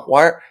 how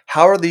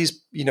are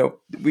these,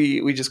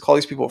 we just call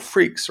these people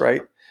freaks,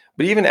 right?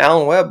 But even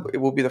Alan Webb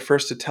will be the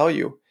first to tell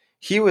you,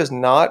 he was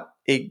not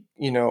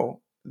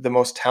the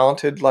most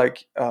talented,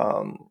 wheelbarrow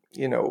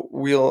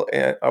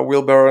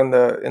in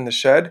the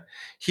shed.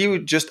 He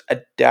just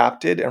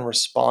adapted and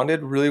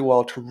responded really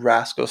well to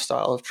Rasko's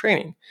style of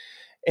training.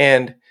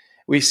 And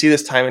we see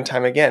this time and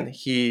time again.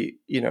 He,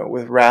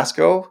 with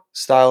Rasko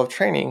style of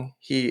training,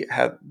 he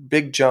had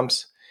big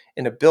jumps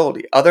in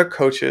ability. Other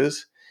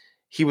coaches,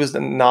 he was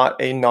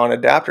not a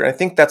non-adapter. And I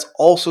think that's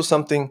also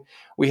something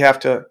we have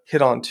to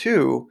hit on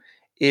too,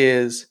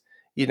 is,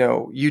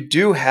 you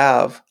do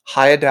have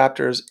high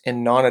adapters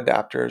and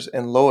non-adapters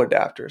and low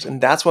adapters.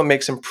 And that's what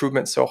makes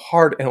improvement so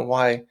hard and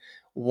why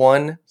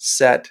one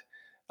set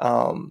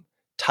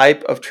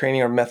type of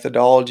training or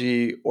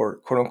methodology or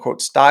quote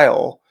unquote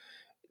style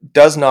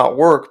does not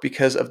work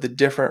because of the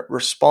different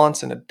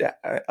response and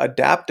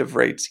adaptive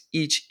rates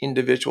each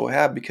individual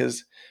have,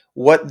 because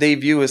what they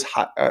view as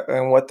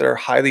and what they're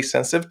highly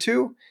sensitive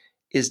to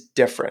is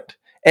different.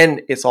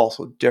 And it's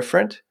also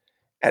different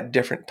at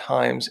different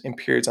times and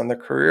periods on their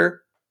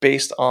career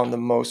based on the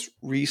most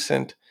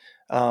recent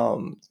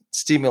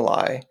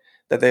stimuli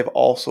that they've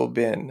also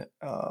been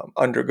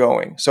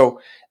undergoing. So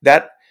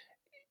that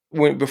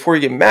before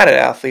you get mad at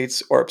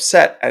athletes or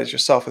upset as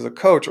yourself as a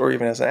coach or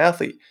even as an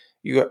athlete,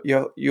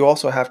 you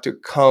also have to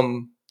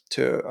come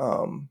to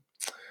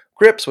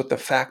grips with the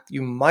fact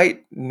you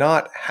might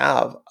not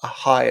have a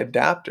high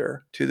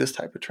adapter to this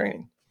type of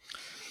training.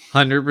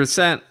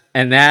 100%.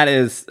 And that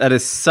is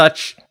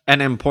such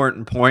an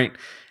important point.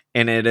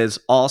 And it is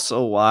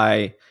also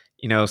why,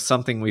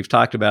 something we've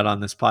talked about on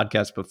this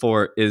podcast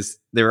before is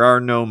there are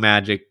no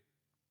magic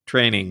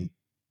training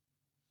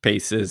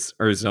paces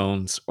or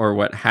zones or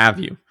what have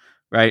you,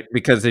 right?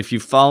 Because if you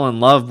fall in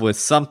love with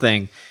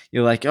something,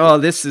 you're like, oh,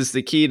 this is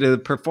the key to the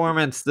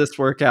performance, this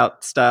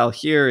workout style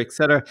here,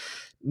 etc.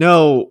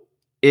 No,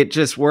 it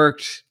just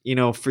worked,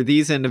 for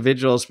these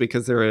individuals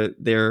because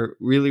they're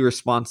really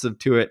responsive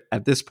to it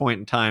at this point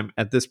in time,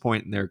 at this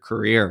point in their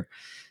career.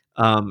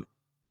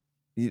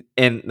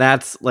 And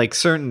that's like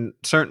certain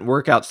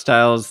workout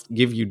styles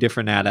give you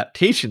different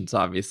adaptations,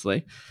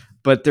 obviously,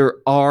 but there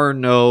are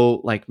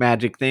no like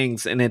magic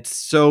things, and it's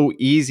so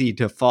easy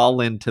to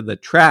fall into the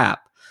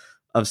trap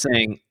of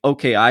saying,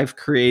 okay, I've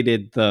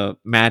created the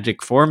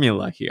magic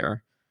formula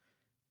here,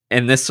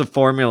 and this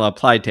formula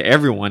applied to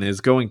everyone is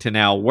going to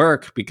now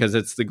work because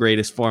it's the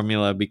greatest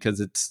formula,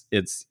 because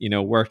it's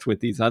worked with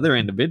these other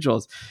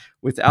individuals,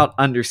 without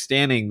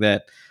understanding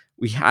that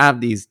we have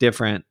these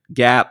different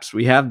gaps,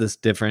 we have this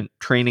different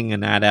training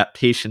and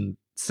adaptation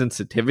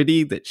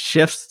sensitivity that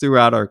shifts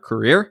throughout our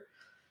career,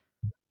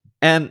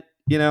 and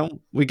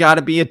we got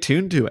to be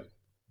attuned to it.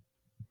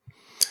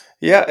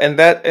 Yeah, and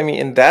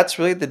that's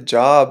really the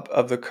job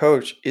of the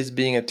coach, is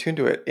being attuned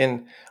to it.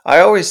 And I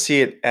always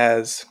see it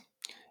as,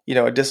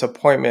 a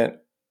disappointment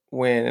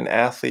when an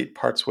athlete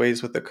parts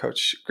ways with the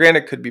coach.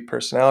 Granted, it could be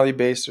personality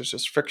based, there's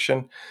just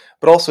friction,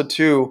 but also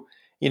too,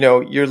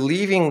 you're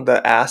leaving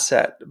the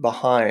asset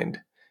behind,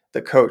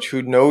 the coach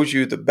who knows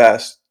you the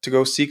best, to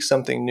go seek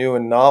something new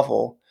and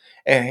novel,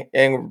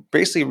 and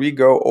basically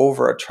re-go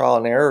over a trial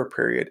and error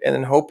period, and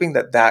then hoping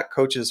that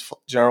coach's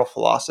general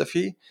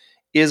philosophy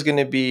is going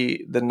to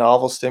be the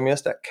novel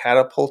stimulus that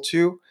catapults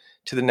you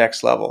to the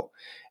next level.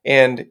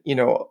 And,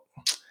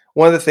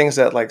 one of the things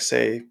that, like,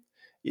 say,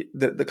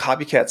 the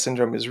copycat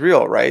syndrome is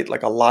real, right?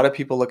 Like, a lot of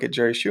people look at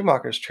Jerry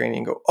Schumacher's training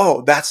and go,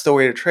 oh, that's the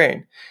way to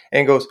train.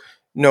 And goes,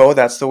 no,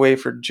 that's the way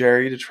for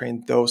Jerry to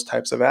train those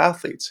types of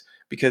athletes.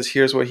 Because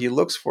here's what he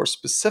looks for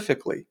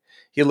specifically.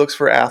 He looks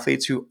for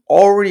athletes who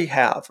already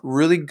have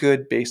really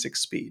good basic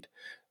speed.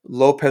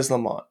 Lopez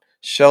Lamont,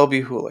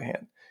 Shelby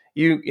Houlihan.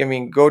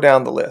 Go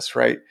down the list,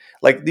 right?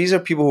 Like, these are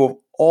people who have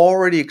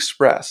already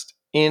expressed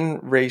in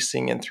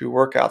racing and through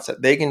workouts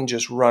that they can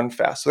just run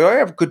fast. So they already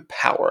have good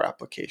power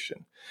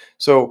application.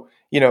 So,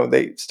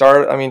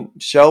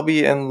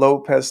 Shelby and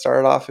Lopez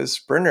started off as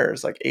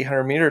sprinters, like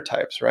 800-meter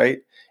types, right?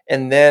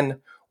 And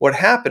then what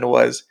happened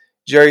was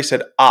Jerry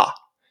said,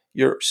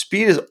 your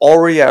speed is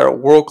already at a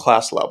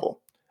world-class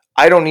level.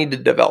 I don't need to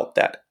develop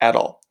that at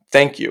all.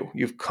 Thank you.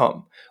 You've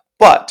come.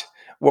 But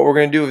what we're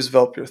going to do is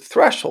develop your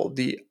threshold,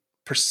 the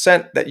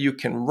percent that you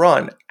can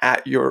run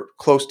at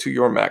close to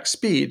your max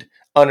speed,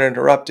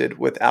 uninterrupted,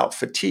 without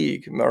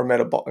fatigue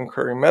or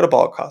incurring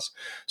metabolic costs.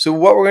 So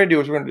what we're going to do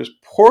is we're going to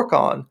just pork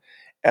on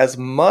as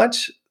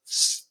much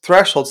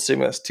threshold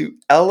stimulus to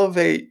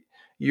elevate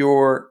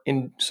your,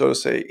 so to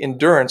say,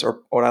 endurance,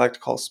 or what I like to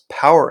call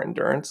power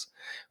endurance,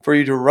 for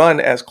you to run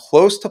as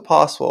close to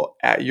possible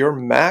at your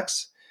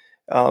max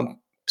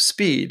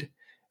speed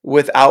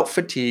without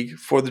fatigue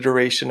for the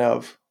duration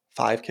of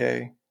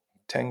 5K,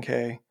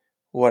 10K,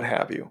 what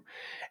have you.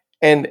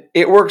 And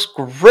it works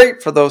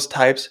great for those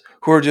types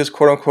who are just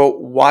quote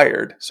unquote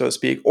wired, so to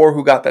speak, or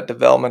who got that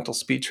developmental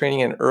speed training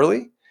in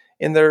early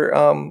in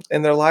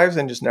their lives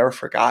and just never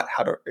forgot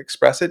how to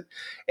express it.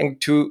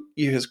 And to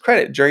his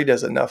credit, Jerry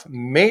does enough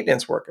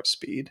maintenance work of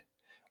speed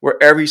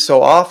where every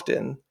so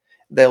often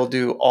they'll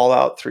do all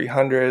out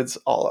 300s,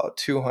 all out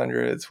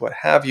 200s, what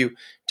have you,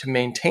 to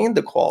maintain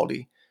the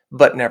quality,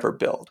 but never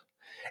build.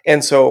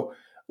 And so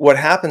what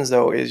happens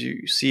though is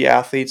you see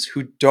athletes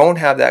who don't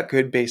have that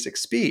good basic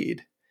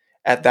speed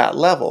at that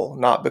level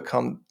not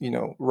become,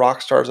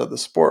 rock stars of the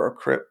sport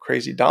or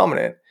crazy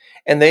dominant.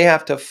 And they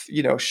have to,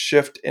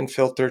 shift and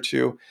filter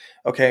to,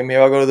 okay, maybe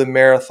I'll go to the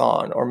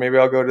marathon, or maybe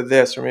I'll go to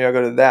this, or maybe I'll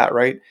go to that,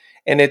 right?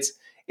 And it's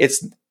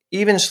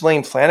even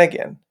Shalane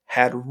Flanagan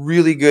had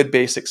really good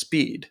basic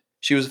speed.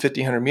 She was a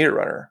 1500-meter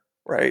runner,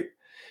 right?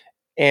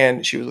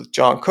 And she was with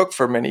John Cook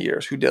for many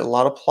years, who did a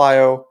lot of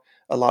plyo,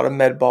 a lot of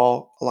med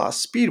ball, a lot of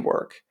speed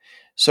work.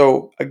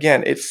 So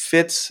again, it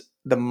fits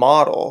the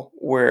model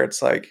where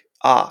it's like,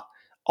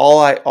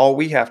 all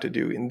we have to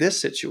do in this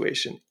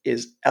situation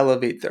is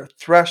elevate their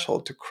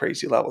threshold to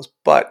crazy levels.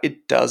 But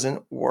it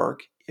doesn't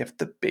work if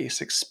the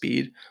basic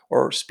speed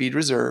or speed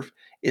reserve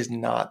is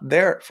not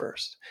there at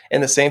first.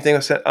 And the same thing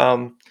with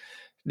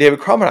David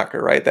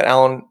Krummenacher, right? That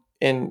Alan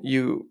and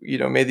you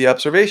made the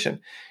observation.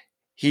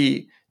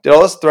 He did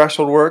all this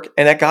threshold work,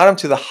 and that got him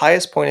to the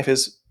highest point of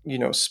his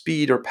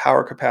speed or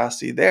power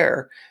capacity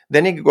there.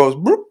 Then he goes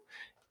whoop,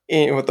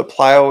 with the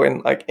plyo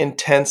and like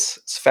intense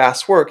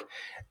fast work,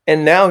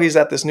 and now he's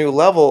at this new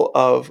level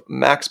of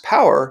max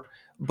power,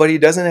 but he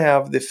doesn't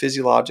have the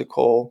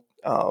physiological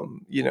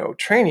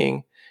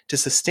training to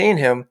sustain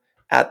him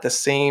at the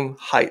same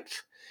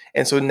height.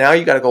 And so now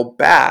you got to go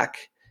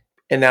back,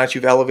 and now that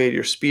you've elevated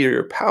your speed or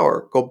your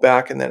power, go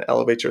back and then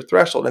elevate your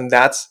threshold. And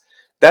that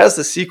is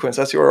the sequence.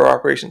 That's the order of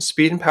operations: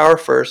 speed and power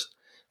first,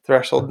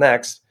 threshold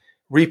next,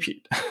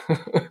 repeat.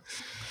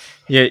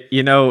 Yeah,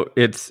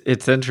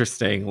 it's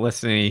interesting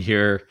listening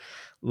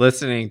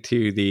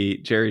to the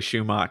Jerry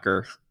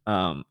Schumacher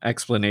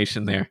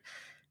explanation there,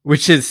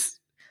 which is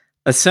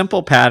a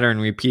simple pattern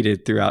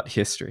repeated throughout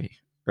history,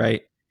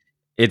 right?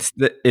 It's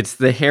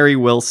the Harry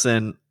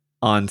Wilson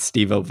on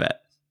Steve Ovett,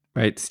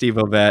 right? Steve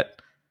Ovett,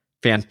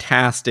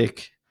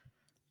 fantastic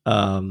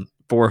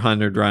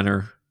 400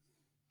 runner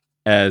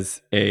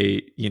as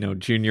a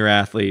junior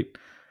athlete,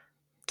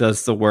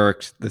 does the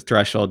work, the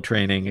threshold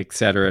training,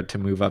 etc., to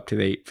move up to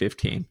the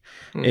 815.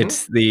 Mm-hmm.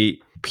 It's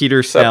the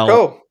Peter Snell.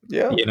 Sebco.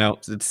 Yeah.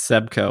 It's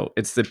Sebco.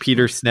 It's the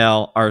Peter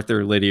Snell,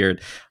 Arthur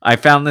Lydiard. I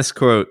found this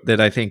quote that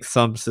I think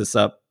sums this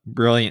up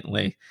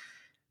brilliantly.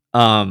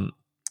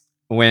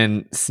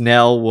 When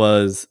Snell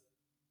was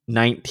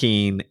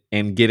 19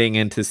 and getting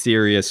into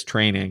serious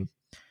training,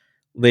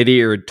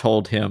 Lydiard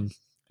told him,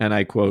 and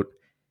I quote,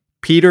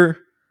 "Peter,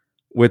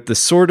 with the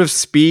sort of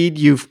speed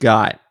you've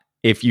got,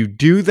 if you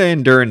do the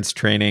endurance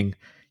training,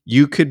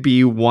 you could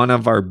be one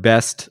of our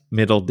best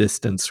middle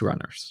distance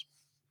runners."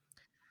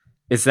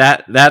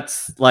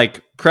 That's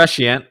like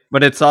prescient,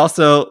 but it's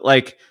also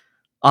like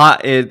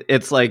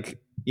it's like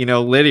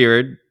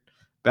Lydiard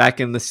back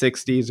in the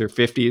 60s or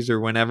 50s or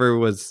whenever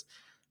was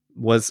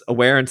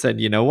aware and said,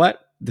 you know what,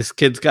 this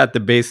kid's got the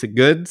basic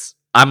goods.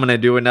 I'm going to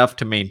do enough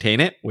to maintain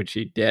it, which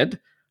he did,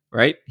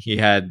 right? He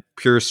had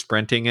pure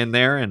sprinting in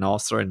there and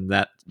also in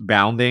that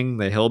bounding,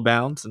 the hill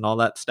bounds and all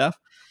that stuff.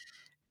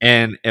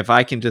 And if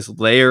I can just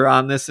layer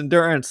on this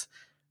endurance,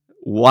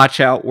 watch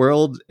out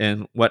world.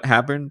 And what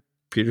happened?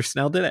 Peter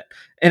Snell did it.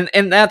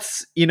 And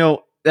that's,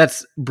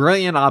 that's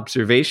brilliant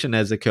observation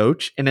as a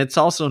coach. And it's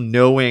also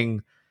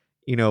knowing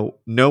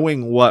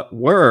what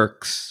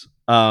works,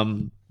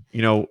 given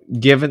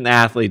the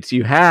athletes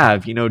you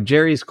have,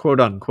 Jerry's quote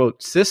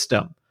unquote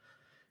system.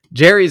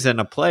 Jerry's in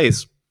a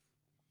place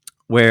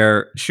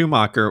where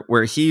Schumacher,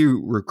 where he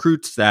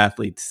recruits the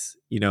athletes,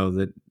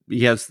 that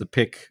he has the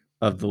pick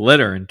of the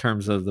litter in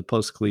terms of the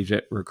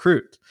post-collegiate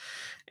recruit.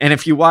 And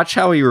if you watch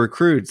how he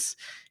recruits,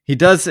 he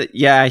does it.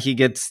 Yeah, he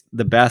gets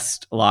the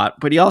best a lot,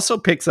 but he also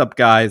picks up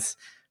guys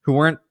who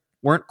weren't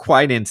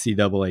quite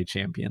NCAA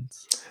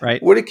champions,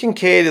 right? Woody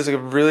Kincaid is a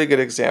really good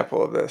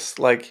example of this.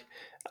 Like,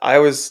 I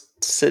was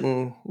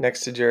sitting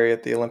next to Jerry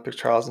at the Olympic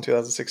trials in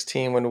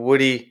 2016 when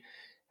Woody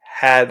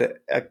had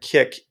a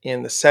kick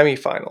in the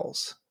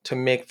semifinals to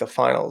make the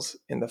finals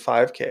in the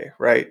 5K,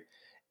 right?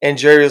 And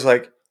Jerry was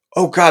like,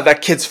 "Oh God,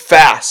 that kid's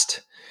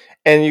fast."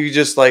 And you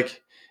just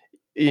like,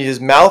 his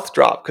mouth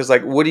dropped because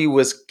like Woody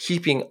was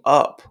keeping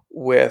up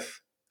with,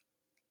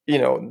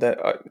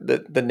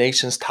 the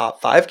nation's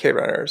top 5K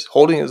runners,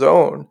 holding his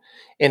own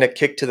in a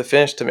kick to the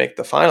finish to make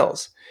the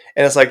finals.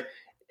 And it's like,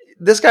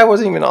 this guy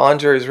wasn't even on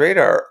Jerry's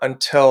radar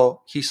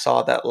until he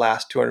saw that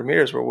last 200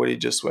 meters where Woody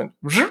just went,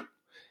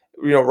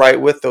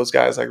 right with those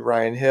guys like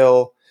Ryan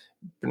Hill,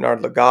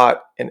 Bernard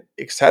Lagat, and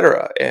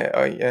etc.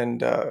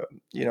 And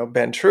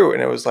Ben True.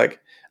 And it was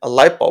like a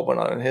light bulb went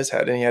on in his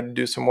head and he had to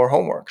do some more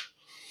homework.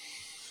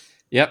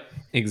 Yep,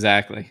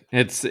 exactly.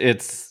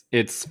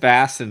 It's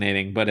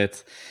fascinating, but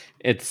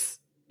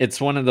it's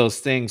one of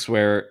those things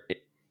where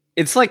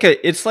it's like a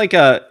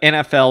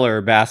NFL or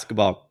a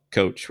basketball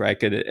coach,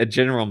 right? A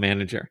general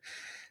manager.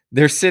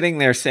 They're sitting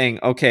there saying,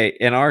 okay,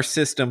 in our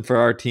system for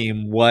our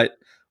team, what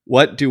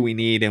do we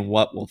need and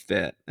what will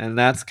fit? And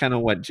that's kind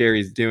of what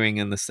Jerry's doing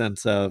in the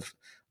sense of,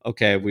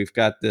 okay, we've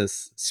got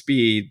this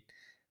speed.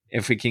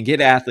 If we can get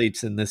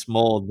athletes in this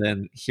mold,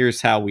 then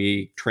here's how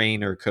we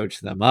train or coach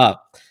them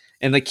up.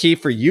 And the key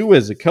for you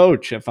as a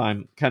coach, if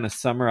I'm kind of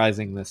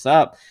summarizing this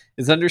up,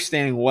 is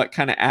understanding what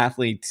kind of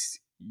athletes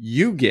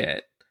you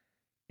get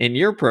in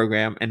your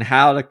program and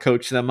how to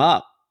coach them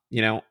up,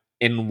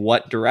 in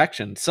what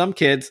direction. Some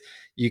kids,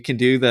 you can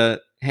do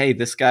hey,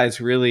 this guy's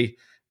really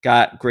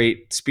got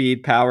great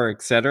speed, power,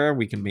 etc.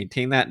 We can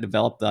maintain that and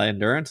develop the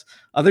endurance.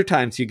 Other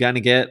times you're going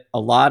to get a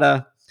lot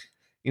of,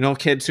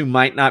 kids who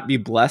might not be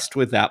blessed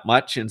with that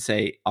much and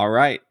say, all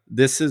right,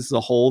 this is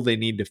the hole they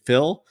need to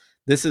fill.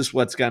 This is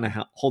what's going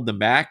to hold them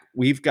back.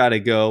 We've got to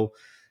go,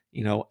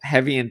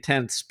 heavy,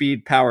 intense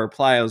speed, power,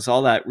 plyos,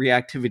 all that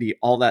reactivity,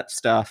 all that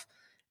stuff,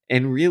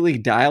 and really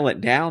dial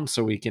it down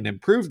so we can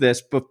improve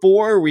this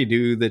before we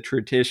do the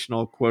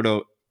traditional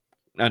quote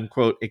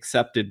unquote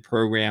accepted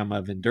program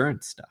of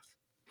endurance stuff.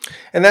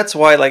 And that's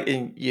why, like,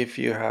 if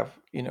you have,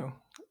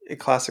 a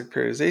classic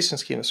periodization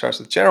scheme that starts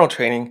with general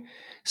training,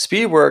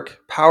 speed work,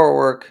 power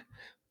work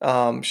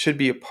should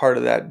be a part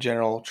of that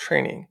general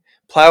training.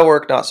 Plyo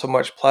work, not so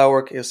much. Plyo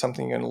work is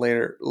something you're going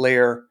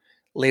to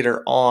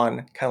later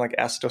on, kind of like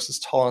acidosis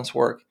tolerance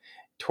work,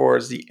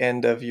 towards the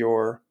end of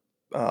your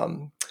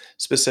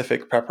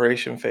specific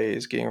preparation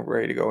phase, getting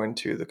ready to go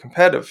into the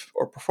competitive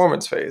or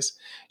performance phase,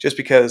 just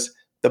because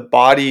the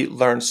body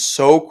learns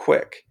so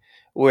quick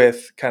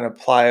with kind of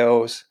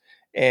plyos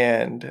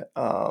and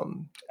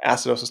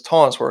acidosis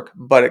tolerance work,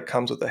 but it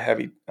comes with a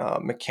heavy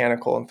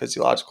mechanical and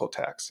physiological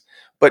tax.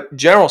 But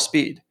general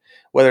speed,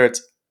 whether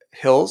it's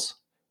hills,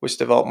 which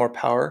develop more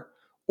power,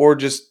 or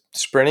just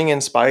sprinting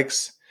in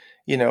spikes,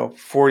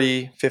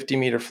 40, 50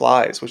 meter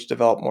flies, which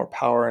develop more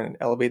power and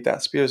elevate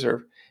that speed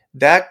reserve,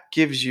 that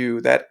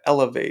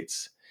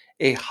elevates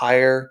a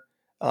higher,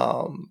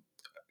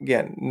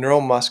 again,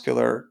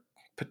 neuromuscular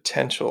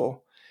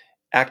potential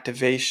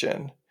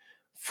activation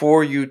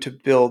for you to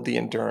build the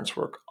endurance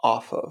work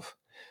off of.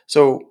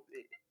 So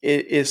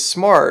it is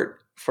smart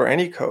for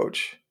any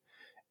coach,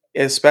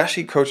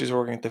 especially coaches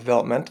working with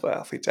developmental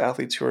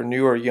athletes who are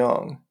new or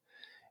young,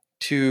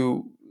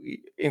 to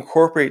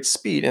incorporate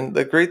speed. And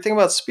the great thing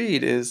about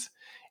speed is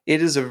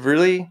it is a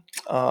really,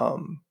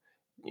 one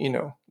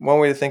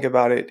way to think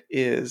about it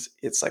is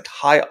it's like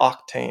high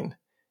octane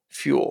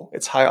fuel.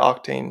 It's high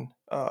octane,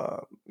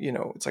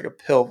 it's like a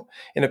pill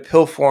in a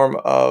pill form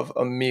of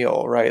a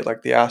meal, right?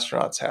 Like the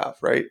astronauts have,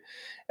 right?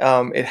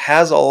 It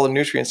has all the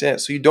nutrients in it.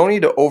 So you don't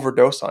need to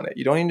overdose on it.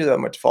 You don't need to do that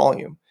much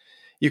volume.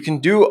 You can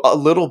do a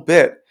little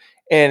bit.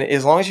 And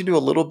as long as you do a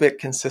little bit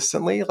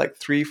consistently, like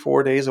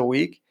 3-4 days a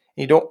week,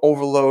 and you don't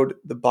overload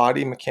the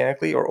body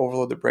mechanically or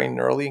overload the brain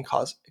neurally and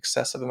cause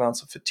excessive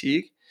amounts of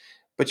fatigue,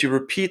 but you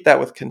repeat that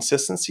with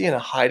consistency and a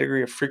high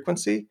degree of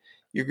frequency,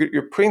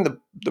 you're putting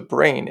the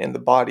brain and the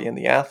body and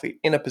the athlete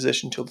in a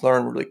position to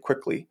learn really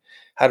quickly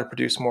how to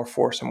produce more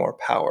force and more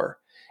power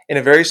in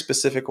a very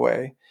specific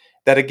way.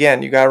 That,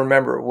 again, you got to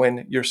remember,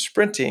 when you're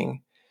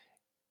sprinting,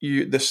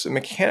 this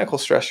mechanical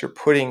stress you're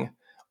putting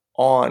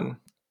on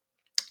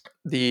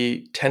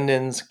the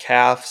tendons,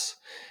 calves,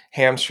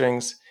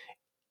 hamstrings,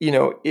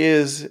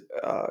 is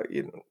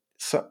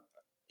so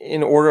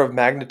in order of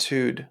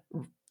magnitude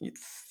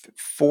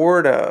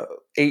 4 to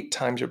 8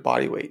 times your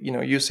body weight.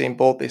 Usain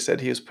Bolt, they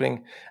said he was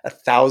putting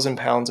 1,000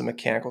 pounds of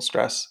mechanical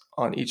stress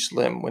on each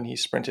limb when he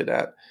sprinted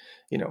at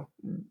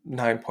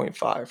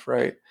 9.5,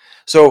 right?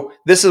 So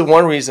this is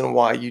one reason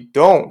why you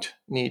don't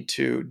need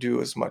to do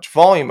as much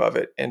volume of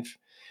it. And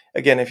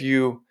again, if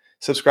you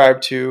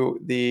subscribe to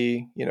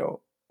the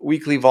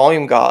weekly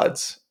volume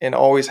gods and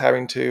always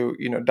having to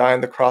die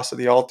on the cross of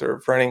the altar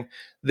of running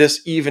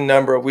this even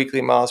number of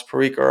weekly miles per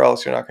week, or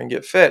else you're not going to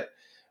get fit,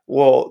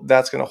 well,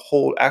 that's going to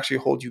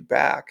hold you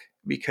back,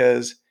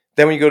 because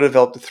then when you go to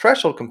develop the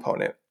threshold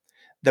component,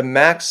 the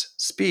max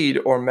speed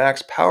or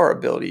max power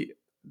ability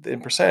in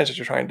percentage that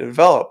you're trying to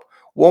develop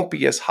won't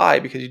be as high,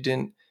 because you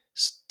didn't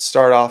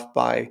start off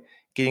by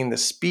getting the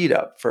speed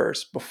up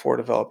first before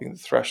developing the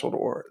threshold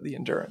or the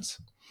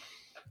endurance.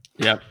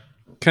 Yep.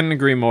 Couldn't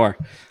agree more.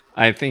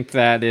 I think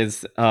that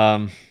is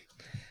a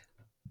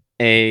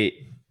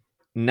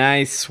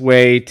nice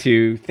way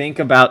to think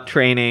about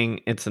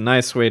training. It's a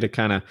nice way to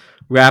kind of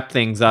wrap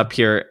things up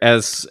here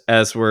as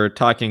we're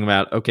talking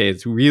about, okay,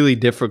 it's really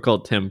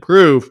difficult to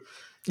improve.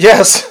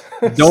 Yes,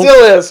 it still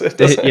is.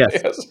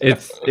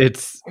 Yes,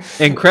 it's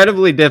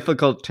incredibly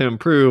difficult to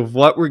improve.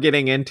 What we're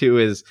getting into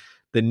is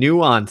the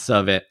nuance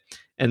of it,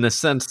 in the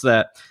sense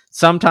that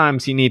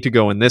sometimes you need to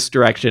go in this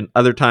direction,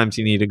 other times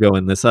you need to go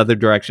in this other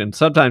direction.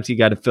 Sometimes you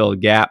got to fill a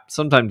gap.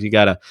 Sometimes you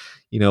got to,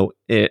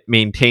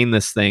 maintain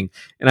this thing.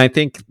 And I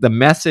think the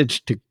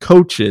message to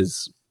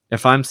coaches,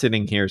 if I'm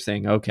sitting here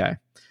saying, okay,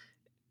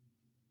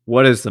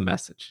 what is the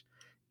message?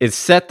 Is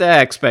set the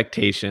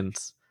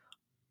expectations.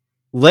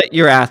 Let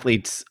your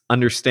athletes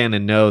understand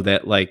and know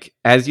that, like,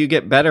 as you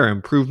get better,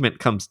 improvement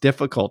comes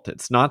difficult.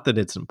 It's not that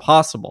it's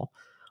impossible,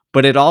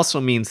 but it also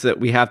means that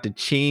we have to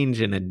change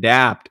and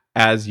adapt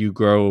as you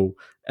grow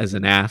as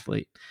an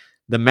athlete.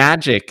 The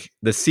magic,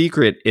 the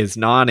secret is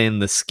not in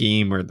the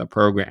scheme or the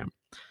program.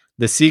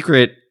 The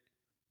secret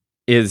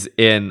is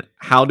in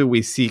how do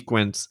we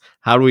sequence,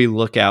 how do we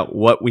look at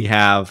what we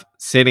have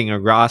sitting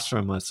across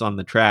from us on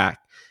the track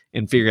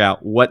and figure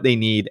out what they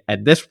need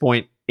at this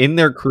point in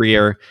their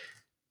career,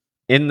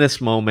 in this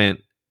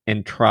moment,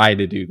 and try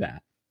to do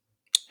that.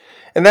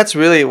 And that's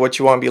really what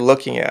you want to be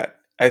looking at,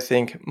 I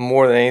think,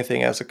 more than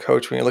anything as a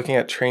coach, when you're looking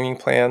at training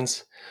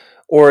plans,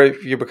 or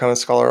if you become a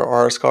scholar or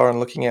are a scholar and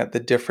looking at the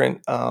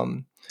different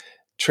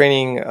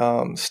training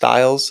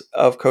styles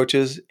of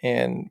coaches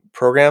and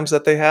programs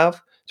that they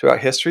have throughout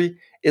history,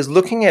 is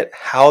looking at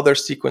how they're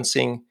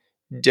sequencing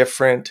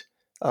different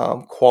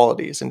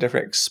qualities and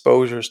different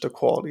exposures to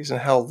qualities,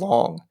 and how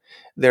long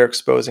they're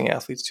exposing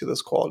athletes to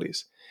those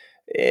qualities.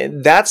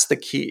 And that's the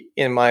key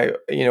in my,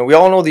 we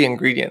all know the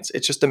ingredients.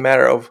 It's just a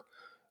matter of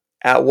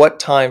at what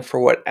time for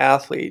what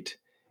athlete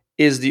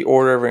is the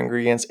order of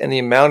ingredients and the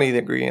amount of the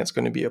ingredients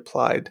going to be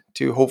applied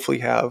to hopefully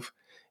have,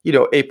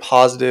 a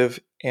positive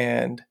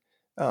and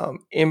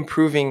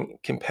improving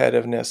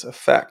competitiveness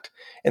effect.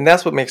 And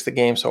that's what makes the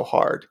game so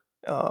hard.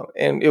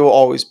 And it will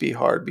always be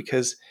hard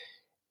because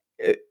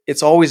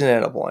it's always an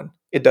N of one.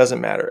 It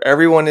doesn't matter.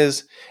 Everyone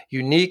is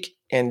unique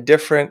and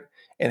different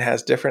and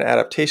has different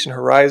adaptation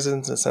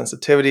horizons and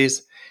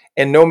sensitivities.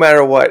 And no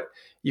matter what,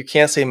 you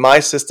can't say my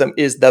system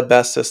is the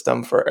best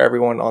system for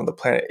everyone on the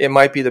planet. It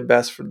might be the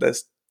best for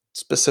this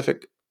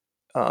specific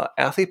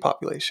athlete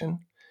population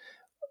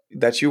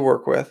that you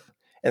work with,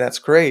 and that's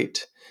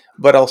great.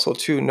 But also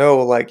to know,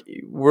 like,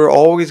 we're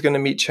always going to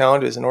meet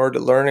challenges in order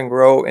to learn and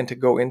grow and to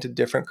go into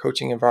different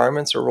coaching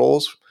environments or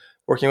roles,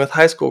 working with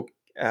high school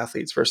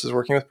athletes versus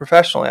working with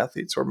professional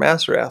athletes or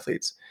master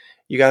athletes.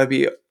 You got to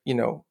be,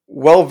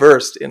 well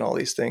versed in all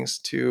these things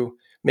to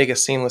make a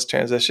seamless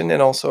transition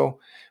and also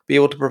be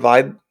able to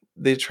provide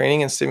the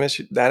training and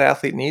stimulus that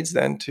athlete needs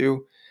then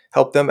to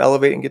help them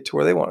elevate and get to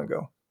where they want to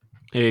go.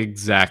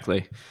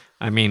 Exactly.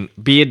 I mean,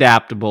 be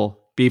adaptable,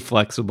 be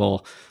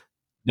flexible.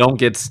 Don't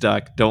get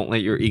stuck. Don't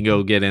let your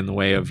ego get in the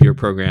way of your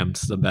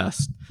program's the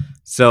best.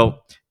 So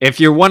if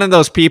you're one of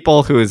those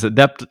people who is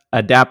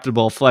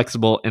adaptable,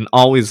 flexible, and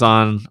always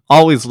on,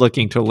 always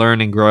looking to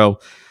learn and grow,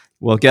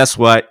 well, guess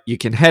what? You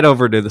can head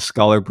over to the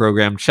Scholar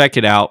program, check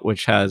it out,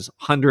 which has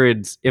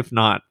hundreds, if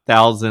not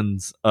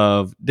thousands,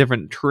 of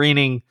different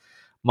training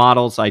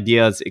models,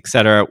 ideas,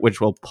 etc.,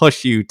 which will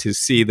push you to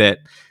see that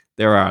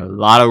there are a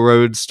lot of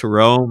roads to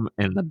Rome,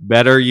 and the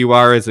better you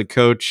are as a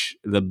coach,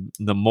 the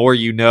more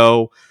you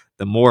know,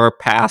 the more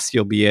paths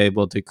you'll be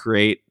able to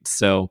create.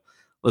 So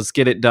let's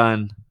get it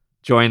done.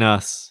 Join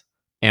us.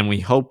 And we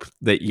hope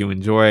that you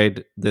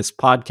enjoyed this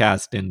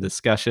podcast and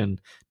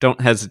discussion.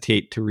 Don't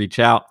hesitate to reach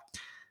out.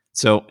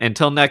 So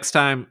until next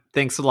time,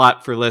 thanks a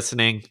lot for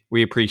listening.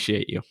 We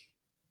appreciate you.